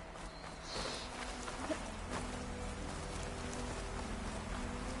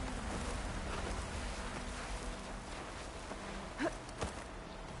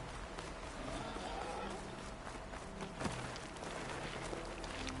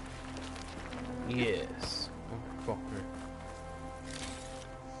 Yes. Oh, come on.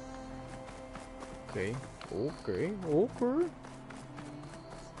 Okay. Okay. Okay.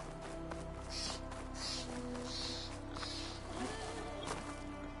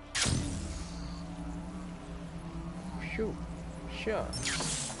 Shoot. Shot.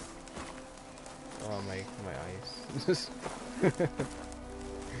 Oh, my eyes.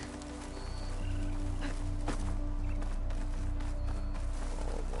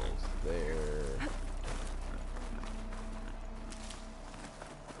 Almost there.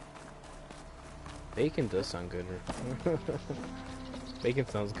 Bacon does sound good. Bacon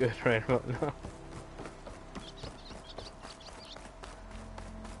sounds good right about now.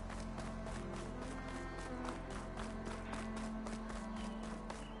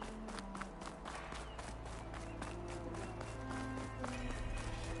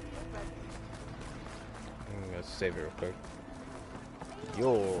 I'm gonna save it real quick.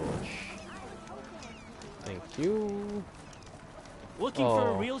 Yosh. Thank you. Looking for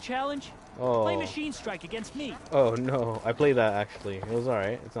a real challenge? Oh. Play Machine Strike against me. Oh no, I played that actually. It was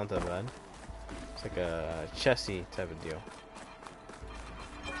alright. It's not that bad. It's like a chessy type of deal.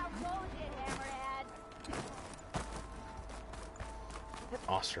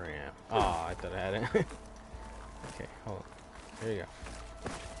 Austrian. Oh, I thought I had it. Okay, hold on. There you go.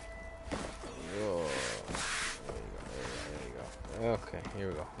 Oh, there you go. Okay, here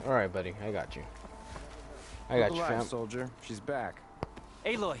we go. Alright, buddy. I got you. I got you, fam. Soldier. She's back.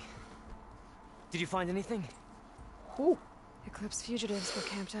 Aloy, did you find anything? Whew. Eclipse fugitives were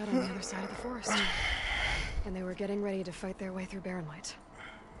camped out on the other side of the forest. And they were getting ready to fight their way through Barren Light.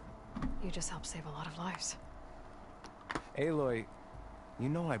 You just helped save a lot of lives. Aloy, you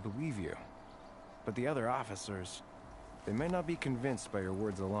know I believe you. But the other officers, they may not be convinced by your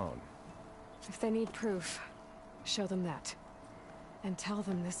words alone. If they need proof, show them that. And tell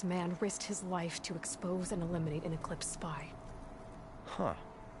them this man risked his life to expose and eliminate an Eclipse spy. Huh.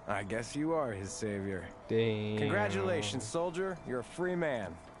 I guess you are his savior. Damn. Congratulations, soldier. You're a free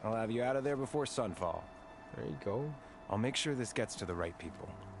man. I'll have you out of there before sunfall. There you go. I'll make sure this gets to the right people.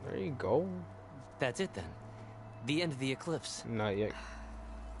 There you go. That's it then. The end of the Eclipse. Not yet.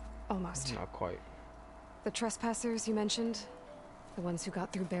 Almost. Not quite. The trespassers you mentioned, the ones who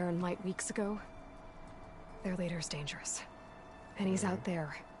got through Barren Light weeks ago, their leader's dangerous. And he's out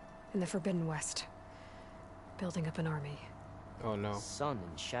there, in the Forbidden West, building up an army. Oh no. Sun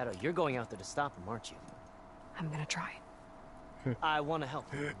and Shadow, you're going out there to stop him, aren't you? I'm gonna try. I want to help.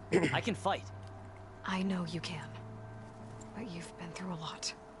 I can fight. I know you can. but you've been through a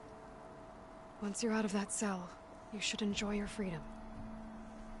lot. Once you're out of that cell, you should enjoy your freedom.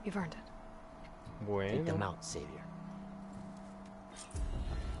 You've earned it. Take them Bueno. out, Savior.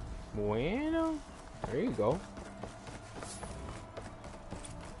 Bueno. There you go.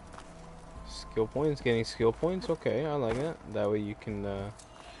 Skill points, getting skill points. Okay, I like it. That way you can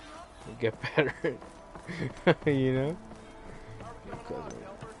get better. You know?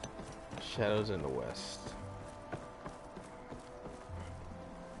 Shadows in the west.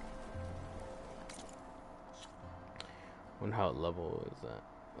 Wonder how level is that?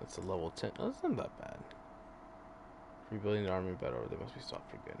 That's a level 10. Oh, that's not that bad. Rebuilding the army better. They must be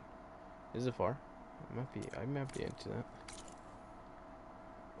stopped for good. Is it far? It might be. I might be into that.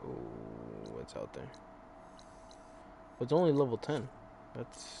 Oh, what's out there? But it's only level 10.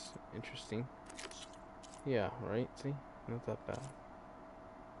 That's interesting. Yeah, right? See? Not that bad.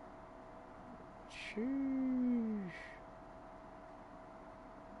 Sheesh.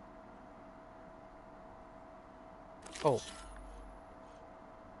 Oh.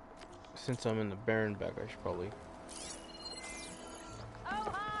 Since I'm in the Baron bag, I should probably...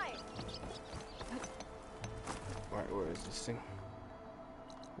 Oh, hi! Alright, where is this thing?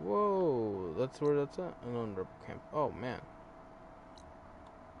 Whoa, that's where that's at? An under camp. Oh, man.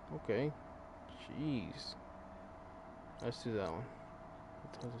 Okay. Jeez. Let's do that one.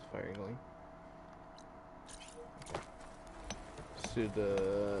 How's this fire going? Okay. Let's do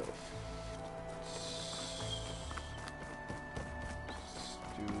the... Let's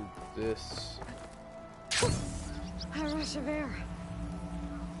do this. A rush of air.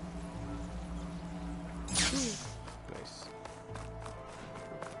 Nice.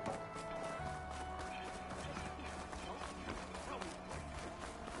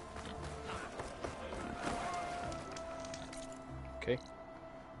 Okay.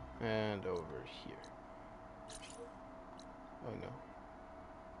 And over here. Oh no.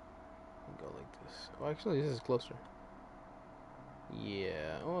 Go like this. Oh, actually, this is closer.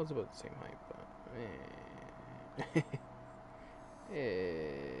 Yeah. Well, it's about the same height, but.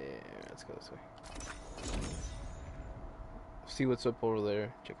 Let's go this way. See what's up over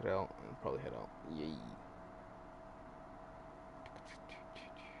there. Check it out. And probably head out. Yay.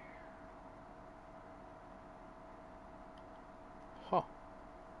 Huh.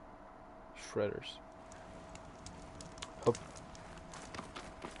 Shredders. Hope.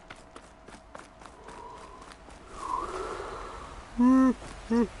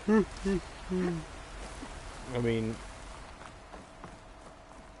 I mean,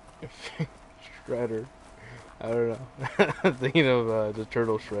 Shredder. I don't know. I'm thinking of the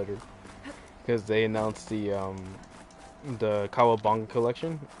Turtle Shredder, because they announced the Kawabanga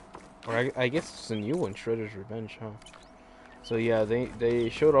collection, or I guess it's a new one, Shredder's Revenge, huh? So yeah, they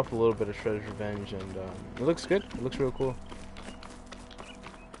showed off a little bit of Shredder's Revenge, and it looks good. It looks real cool.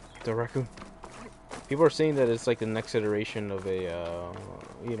 The raccoon. People are saying that it's like the next iteration of a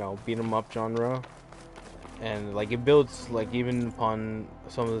you know, beat 'em up genre, and like it builds like even upon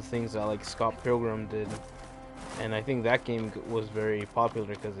some of the things that like Scott Pilgrim did. And I think that game was very popular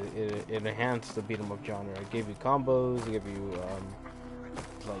because it enhanced the beat 'em up genre. It gave you combos, it gave you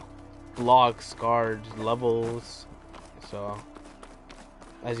like blocks, guards, levels. So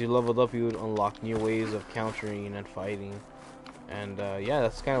as you leveled up, you would unlock new ways of countering and fighting. And yeah,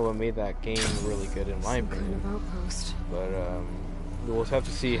 that's kind of what made that game really good in my opinion. But we'll have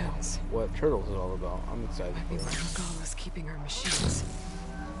to see what Turtles is all about. I'm excited for it. Cargal is keeping our machines.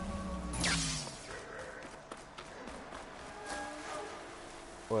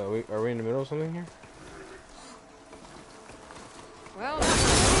 Wait, are we in the middle of something here? Well,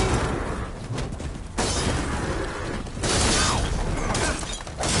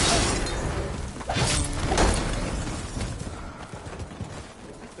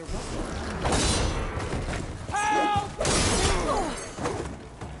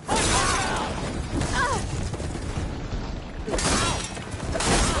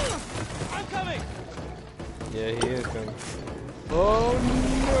 Yeah, he is coming. Oh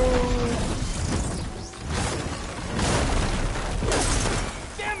no!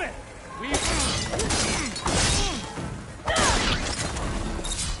 Damn it!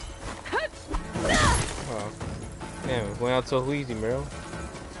 Oh. Damn, it went out so easy, Meryl.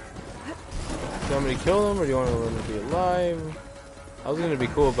 Somebody kill him, or do you want to let him be alive? I was gonna be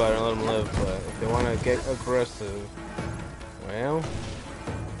cool about it and let him live, but if they want to get aggressive, well,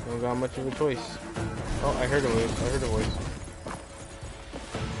 don't got much of a choice. Oh, I heard him. I heard a voice.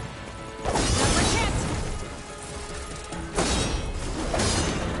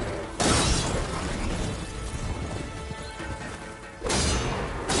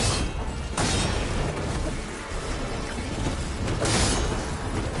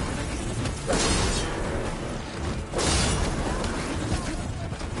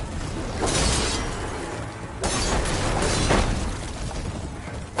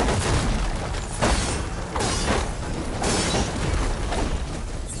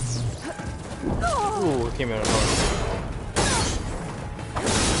 came out of nowhere.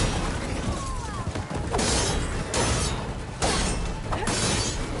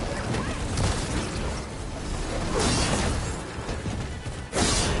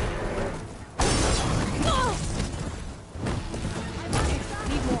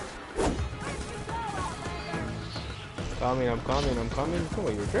 I'm coming. Come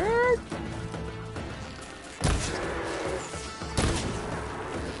on, you're dead.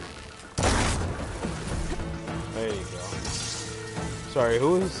 There you go. Sorry,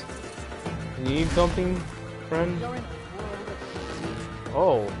 who is? You need something, friend?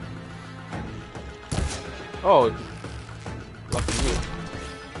 Oh. Oh. Lucky you.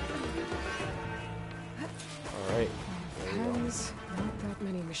 Alright. Pens, not that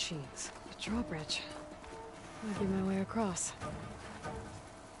many machines. A drawbridge. Might be my way across.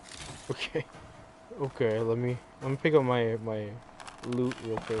 Okay. Okay, let me pick up my loot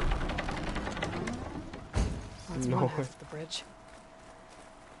real quick. That's No one way. half of the bridge.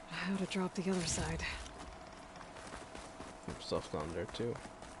 How to drop the other side. Some stuff down there too.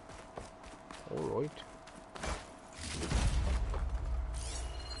 Alright.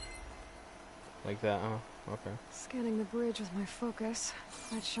 Like that, huh? Okay. Scanning the bridge with my focus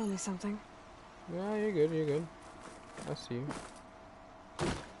might show me something. Yeah, you're good, you're good. I see you.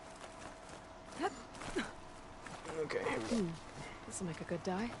 Okay, here we go. This'll make a good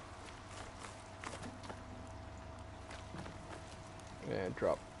die. And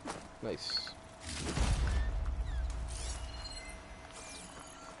drop. Nice.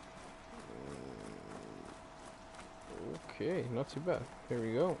 Okay, not too bad. Here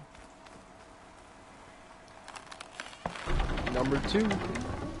we go. Number 2.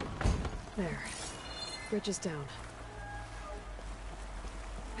 There. Bridge is down.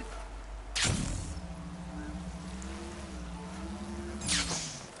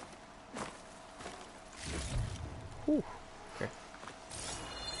 Whew. Okay.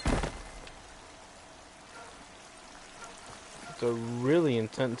 It's a really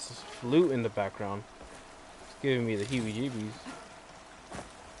intense flute in the background. It's giving me the heebie-jeebies.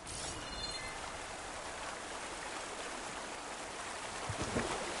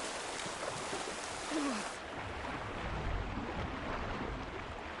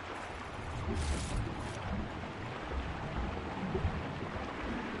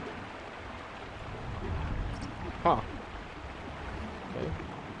 Huh. Okay.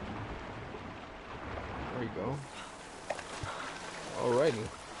 There you go. Alrighty.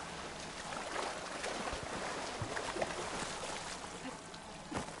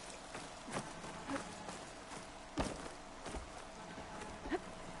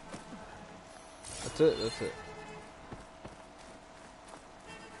 That's it, that's it.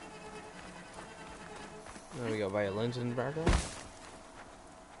 Now we got violins in the background.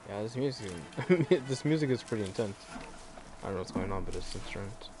 Yeah, this music this music is pretty intense. I don't know what's going on, but it's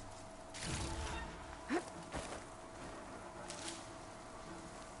intense.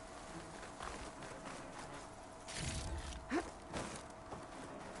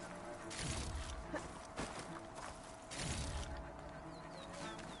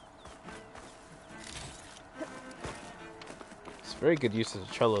 It's very good use of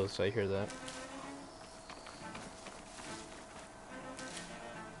the cellos, I hear that.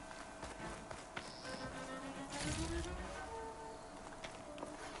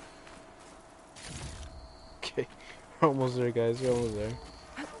 Okay, we're almost there, guys. We're almost there.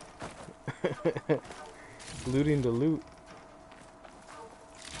 Looting the loot.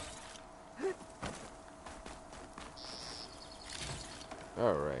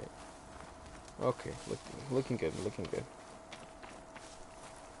 All right. Okay, looking good. Looking good.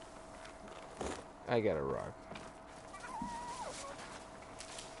 I got a rock,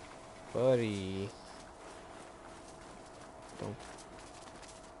 buddy. Don't.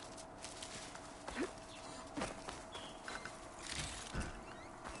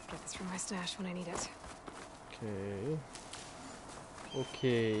 Get this from my stash when I need it.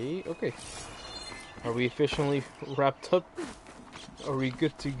 Okay. Okay. Are we officially wrapped up? Are we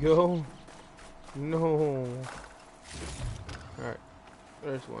good to go? No. Alright.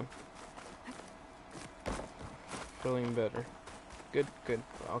 There's one. Feeling better. Good.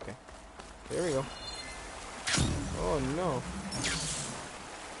 Okay. There we go. Oh no.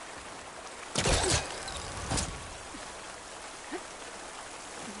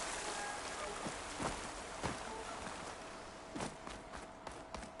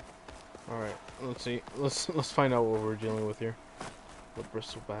 Alright, let's see. Let's find out what we're dealing with here. The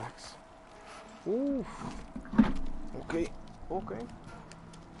bristlebacks. Ooh. Okay.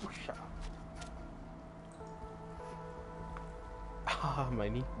 Ah, my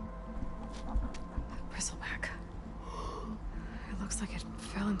knee. bristleback. It looks like it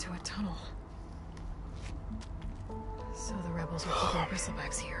fell into a tunnel. So the rebels were keeping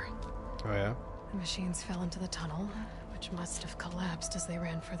bristlebacks here. Oh yeah? The machines fell into the tunnel, which must have collapsed as they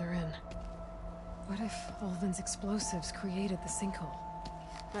ran further in. What if Ulvin's explosives created the sinkhole?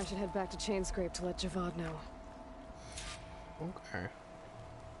 I should head back to Chainscrape to let Javad know. Okay.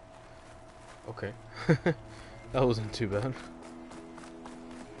 Okay. That wasn't too bad.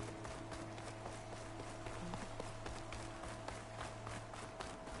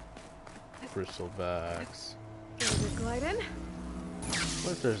 Bristlebacks. Glide in?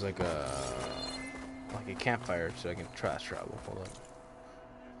 What if there's like a campfire so I can fast travel? Hold up.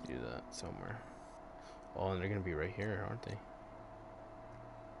 Do that somewhere. Oh, and they're gonna be right here, aren't they?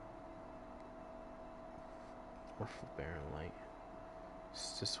 Or for Barren Light.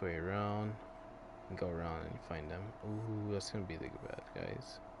 It's this way around. And go around and find them. Ooh, that's gonna be the bad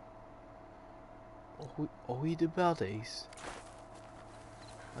guys. Oh, the bad guys.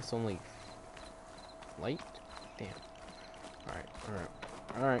 That's only light? Damn.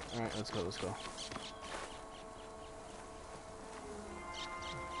 Alright, let's go.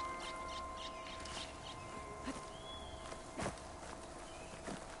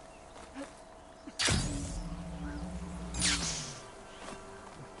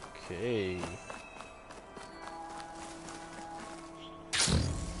 Okay.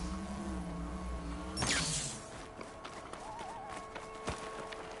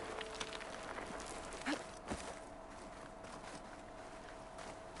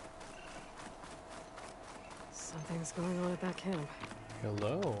 Something's going on at that camp.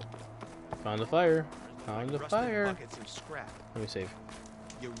 Hello. Found the fire. Found the fire. Buckets of scrap. Let me save.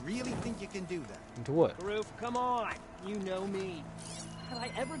 You really think you can do that? Into what? Karoof, come on. You know me. Have I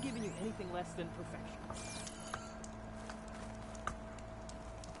ever given you anything less than perfection?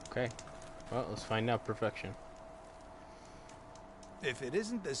 Okay. Well, let's find out perfection. If it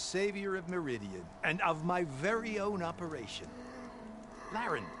isn't the savior of Meridian, and of my very own operation.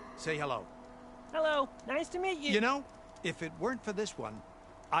 Laren, say hello. Hello, nice to meet you. You know, if it weren't for this one,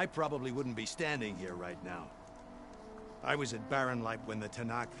 I probably wouldn't be standing here right now. I was at Barren Light when the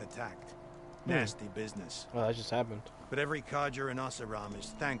Tanakh attacked. Nasty business. Well, that just happened. But every codger in Oseram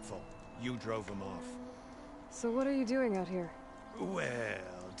is thankful you drove him off. So what are you doing out here? Well,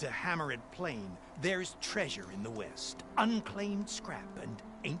 to hammer it plain, there's treasure in the west. Unclaimed scrap and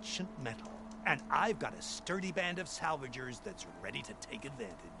ancient metal. And I've got a sturdy band of salvagers that's ready to take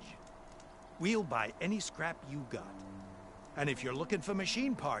advantage. We'll buy any scrap you got. And if you're looking for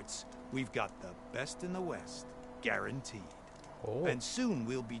machine parts, we've got the best in the west. Guaranteed. Oh. And soon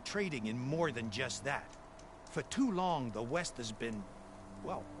we'll be trading in more than just that. For too long, the West has been,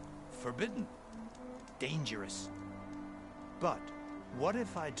 well, forbidden. Dangerous. But what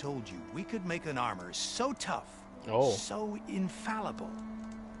if I told you we could make an armor so tough, so infallible,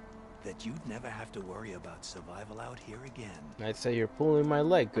 that you'd never have to worry about survival out here again? I'd say you're pulling my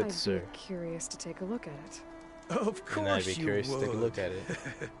leg, good sir. I'd be curious to take a look at it. Of course you would. And I'd be curious to take a look at it.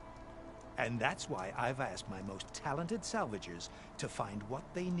 And that's why I've asked my most talented salvagers to find what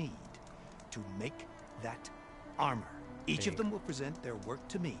they need to make that armor. Each of them will present their work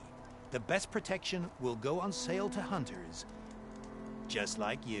to me. The best protection will go on sale to hunters, just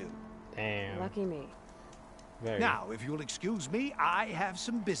like you. Damn. Lucky me. Very. Now, if you'll excuse me, I have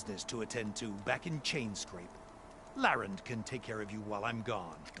some business to attend to back in Chainscrape. Laren can take care of you while I'm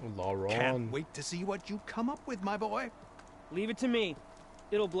gone. Lauren. Can't wait to see what you come up with, my boy. Leave it to me.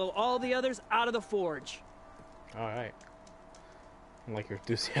 It'll blow all the others out of the forge. Alright. I like your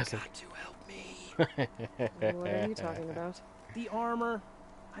enthusiasm. Got to help me. What are you talking about? The armor.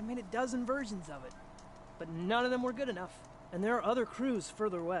 I made a dozen versions of it. But none of them were good enough. And there are other crews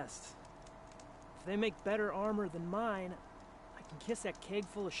further west. If they make better armor than mine, I can kiss that keg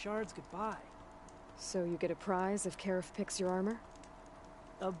full of shards goodbye. So you get a prize if Karif picks your armor?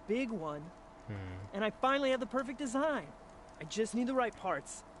 A big one. And I finally have the perfect design. I just need the right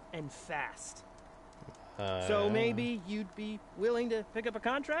parts, and fast. So maybe you'd be willing to pick up a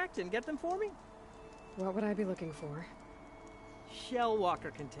contract and get them for me? What would I be looking for? Shell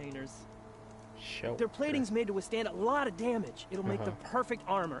walker containers. Shell Their plating's made to withstand a lot of damage. It'll make the perfect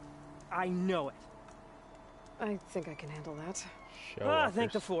armor. I know it. I think I can handle that.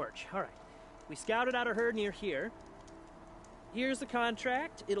 Thank the forge. All right. We scouted out a herd near here. Here's the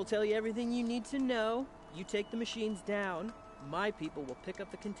contract. It'll tell you everything you need to know. You take the machines down. My people will pick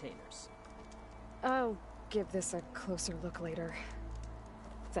up the containers. I'll give this a closer look later.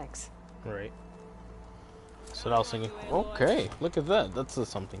 Thanks. Right. So now I was thinking, okay, look at that. That's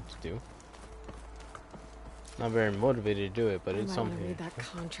something to do. Not very motivated to do it, but it's something. I want to read that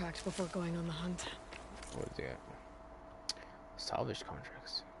contract before going on the hunt. What is that? Salvage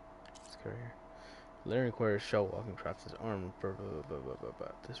contracts. Let's go here. Larry requires shell walking crafts his armor. Blah, blah, blah, blah, blah, blah.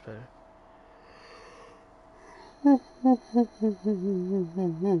 This better.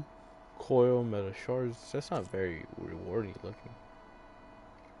 Coil metal shards. That's not very rewarding looking.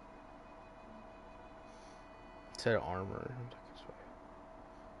 Set of armor.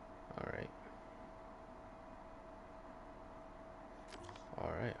 Alright.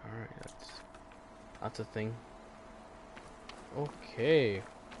 Alright. That's a thing. Okay.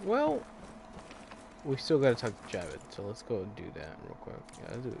 Well, we still gotta talk to Javed, so let's go do that real quick.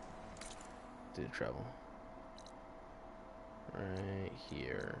 Yeah, do the travel. Right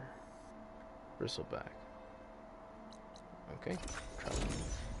here. Bristleback. Okay. Travel.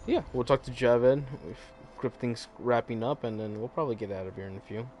 Yeah, we'll talk to Javed. We've grip things wrapping up, and then we'll probably get out of here in a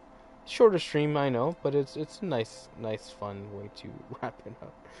few. Shorter stream, I know, but it's a nice, fun way to wrap it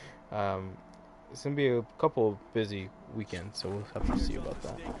up. It's gonna be a couple of busy weekends, so we'll have to see about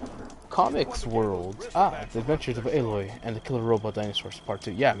that. Comics World. The Adventures of Aloy and the Killer Robot Dinosaurs Part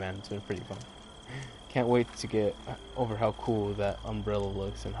 2. Yeah, man, it's been pretty fun. Can't wait to get over how cool that umbrella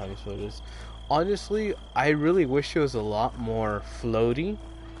looks and how useful it is. Honestly, I really wish it was a lot more floaty.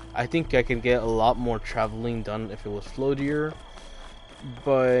 I think I could get a lot more traveling done if it was floatier,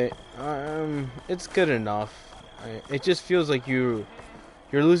 but it's good enough. It just feels like you're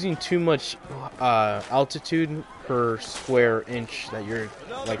losing too much altitude per square inch that you're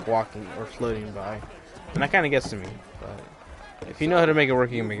like walking or floating by, and that kind of gets to me. But if you know how to make it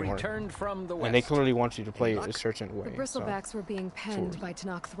work, you can make it work. And they clearly want you to play it a certain way. The Bristlebacks were being penned by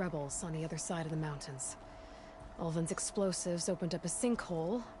Tenakth rebels on the other side of the mountains. Ulvin's explosives opened up a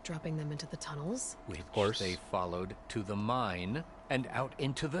sinkhole, dropping them into the tunnels. Which they followed to the mine and out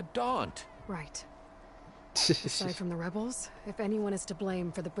into the Daunt. Right. Aside from the rebels, if anyone is to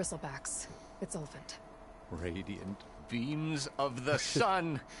blame for the Bristlebacks, it's Ulvin. Radiant beams of the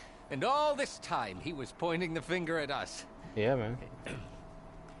sun. And all this time, he was pointing the finger at us. Yeah, man.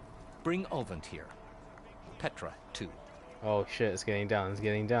 Bring Ulvin here. Petra, too. Oh, shit. It's getting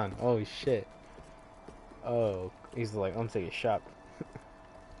down. Oh, shit. Oh, he's like, I'm gonna take a shot.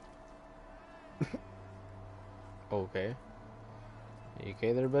 Okay. You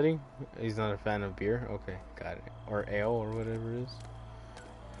okay there, buddy? He's not a fan of beer? Okay, got it. Or ale, or whatever it is.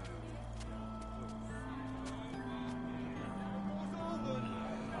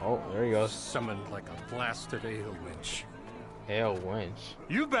 Oh, there he goes. Summoned like a blasted ale winch. Ale winch?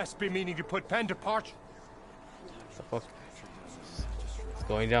 You best be meaning to put pen to parch. What the fuck? It's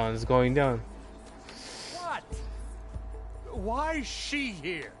going down. What? Why is she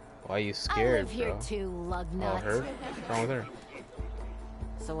here? Why are you scared, I live here too, lugnut. Oh, her? What's wrong with her?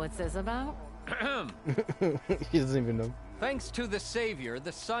 So what's this about? He doesn't even know. Thanks to the Savior,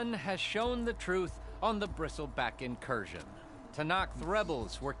 the sun has shown the truth on the Bristleback incursion. Tenakth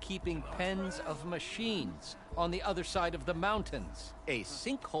rebels were keeping pens of machines on the other side of the mountains. A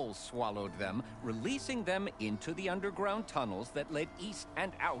sinkhole swallowed them, releasing them into the underground tunnels that led east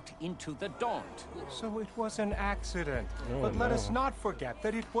and out into the Daunt. So it was an accident. Oh, but let us not forget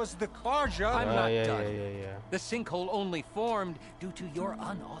that it was the Karja. I'm not done. Yeah. The sinkhole only formed due to your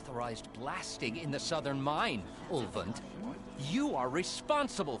unauthorized blasting in the southern mine, Ulvund. You are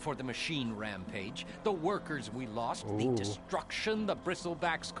responsible for the machine rampage, the workers we lost, the destruction the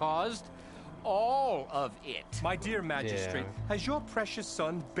Bristlebacks caused. All of it. My dear Magistrate, has your precious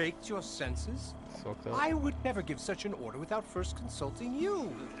son baked your senses? I would never give such an order without first consulting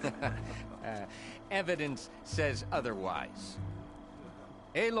you. Evidence says otherwise.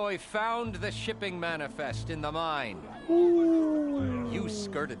 Aloy found the shipping manifest in the mine. You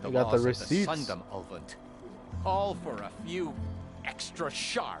skirted the laws of the Sundom, Ulvund. All for a few extra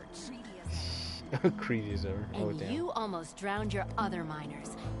shards. Creedies over. And you almost drowned your other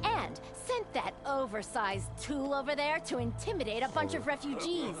miners. And sent that oversized tool over there to intimidate a bunch of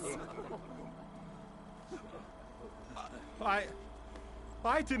refugees.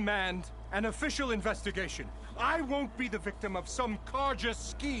 I demand an official investigation. I won't be the victim of some Karja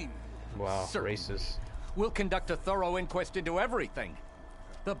scheme. Wow, racist. We'll conduct a thorough inquest into everything.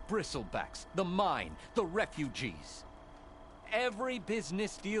 The Bristlebacks, the mine, the refugees. Every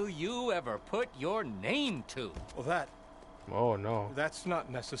business deal you ever put your name to. Well, that... Oh, no. That's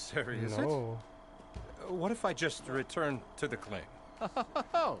not necessary, is it? No. What if I just return to the claim?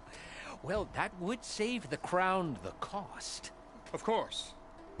 Oh, well, that would save the crown the cost. Of course.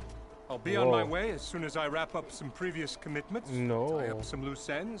 I'll be on my way as soon as I wrap up some previous commitments. Tie up some loose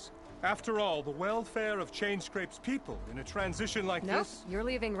ends. After all, the welfare of Chainscrape's people in a transition like this... You're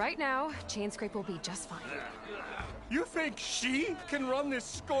leaving right now. Chainscrape will be just fine. You think she can run this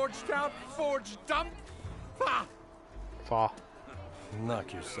scorched-out forge dump? Fa.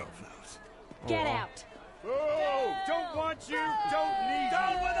 Knock yourself out. Get out. Oh, don't want you, don't need you.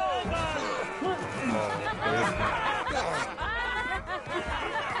 Down with all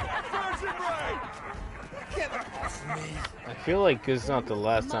Get off me. I feel like this is not the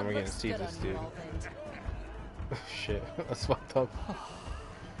last time we're gonna see this dude. Shit, that's fucked up.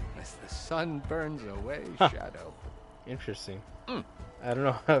 As the sun burns away, Shadow. Interesting. I don't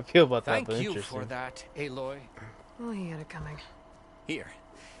know how I feel about that, Thank but you interesting. for that, Aloy. Well, he had it coming. Here.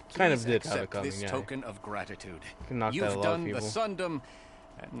 Kind of please did have it accept coming, this yeah. token of gratitude. Can knock that You've a lot of done the people. Sundom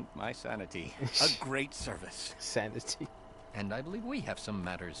and my sanity a great service. Sanity. And I believe we have some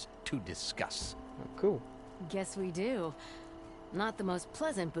matters to discuss. Oh, cool. Guess we do. Not the most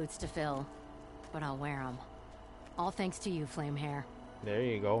pleasant boots to fill, but I'll wear them. All thanks to you, Flamehair. There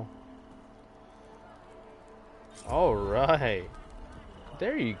you go. All right.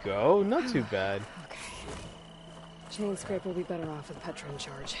 There you go. Not too bad. Chainscrape will be better off with Petra in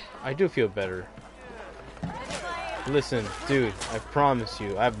charge. I do feel better. Listen, dude, I promise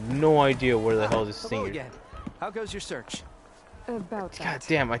you, I have no idea where the hell this thing is. again. How goes your search? About God that.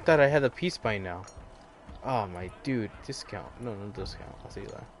 damn, I thought I had a piece by now. Oh my dude, discount. No discount. I'll see you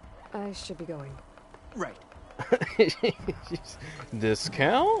later. I should be going. Right.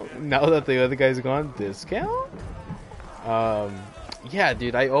 Discount? Now that the other guy's gone, discount? Yeah,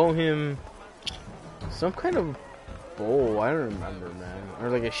 dude, I owe him some kind of bowl. I don't remember, man. Or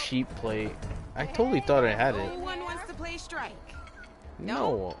like a sheep plate. I totally thought I had it. No one wants to play strike.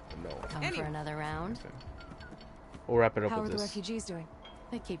 No. Come for another round? We'll wrap it up How are with the this. refugees doing?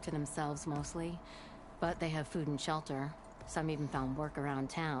 They keep to themselves mostly, but they have food and shelter. Some even found work around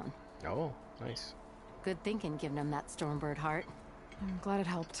town. Oh, nice. Good thinking, giving them that Stormbird heart. I'm glad it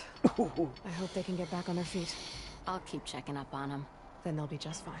helped. I hope they can get back on their feet. I'll keep checking up on them. Then they'll be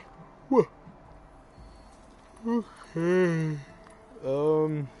just fine. Okay.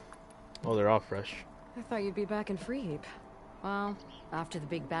 Oh, they're all fresh. I thought you'd be back in Free Heap. Well, after the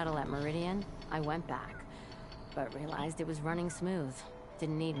big battle at Meridian, I went back, but realized it was running smooth.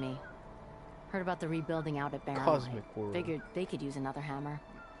 Didn't need me. Heard about the rebuilding out at Barren Cosmic Light. world. Figured they could use another hammer.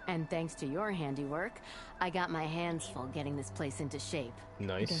 And thanks to your handiwork, I got my hands full getting this place into shape.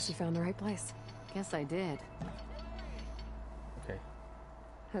 I guess Nice. you found the right place. Guess I did. Okay.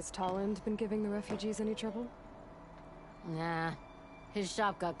 Has Tolland been giving the refugees any trouble? Nah. His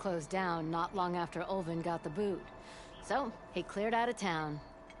shop got closed down not long after Ulvin got the boot. So, he cleared out of town.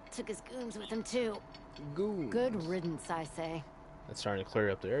 Took his goons with him, too. Goons. Good riddance, I say. That's starting to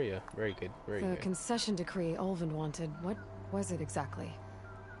clear up the area. Very good. Very The good. concession decree Ulvin wanted, what was it exactly?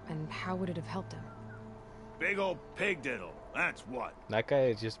 And how would it have helped him? Big old pig diddle, that's what. That guy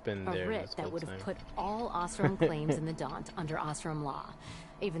has just been A there. writ this that whole would have time. put all Osram claims in the Daunt under Osram law,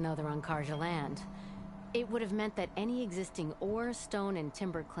 even though they're on Karja land. It would have meant that any existing ore, stone, and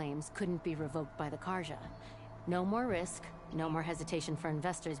timber claims couldn't be revoked by the Karja. No more risk, no more hesitation for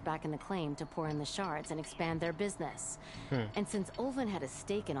investors back in the claim to pour in the shards and expand their business. And since Ulvin had a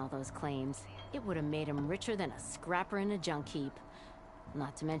stake in all those claims, it would have made him richer than a scrapper in a junk heap.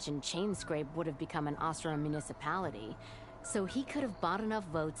 Not to mention Chainscrape would have become an Osram municipality, so he could have bought enough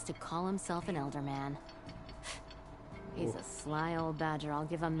votes to call himself an Elderman. He's a sly old badger, I'll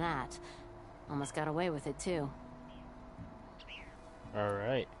give him that. Almost got away with it, too. All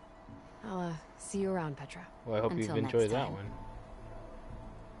right. I'll, see you around, Petra. Well, I hope Until you've next enjoyed that time. one.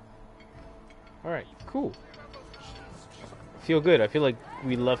 All right. Cool. Feel good. I feel like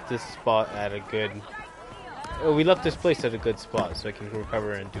we left this spot at a good... Oh, we left this place at a good spot so I can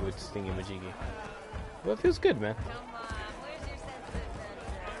recover and do its thingy-majiggy. Well, it feels good, man.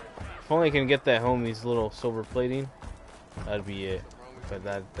 If only I can get that homie's little silver plating, that'd be it. But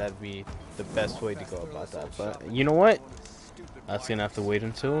that'd be the best way to go about that. But you know what? That's gonna have to wait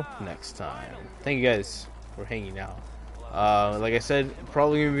until next time. Thank you guys for hanging out. Like I said,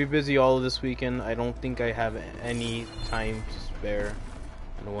 probably gonna be busy all of this weekend. I don't think I have any time to spare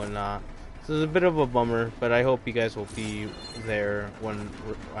and whatnot. So it's a bit of a bummer, but I hope you guys will be there when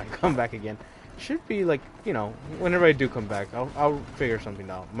I come back again. Should be like, you know, whenever I do come back, I'll figure something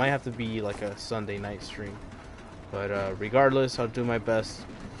out. Might have to be like a Sunday night stream. But regardless, I'll do my best.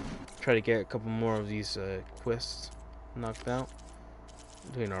 Try to get a couple more of these quests knocked out.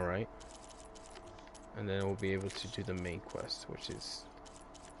 Doing alright. And then we'll be able to do the main quest, which is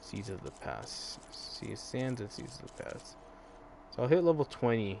Seas of the Past. Sea of Sands and Seas of the Past. So I'll hit level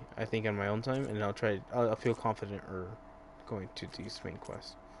 20, I think, on my own time, and I'll feel confident going to these main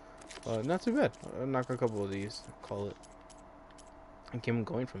quests. Not too bad. I'll knock a couple of these, call it, and keep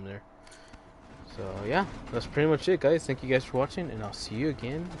going from there. So yeah, that's pretty much it, guys. Thank you guys for watching, and I'll see you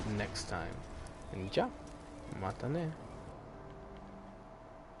again next time. And ciao. Matane.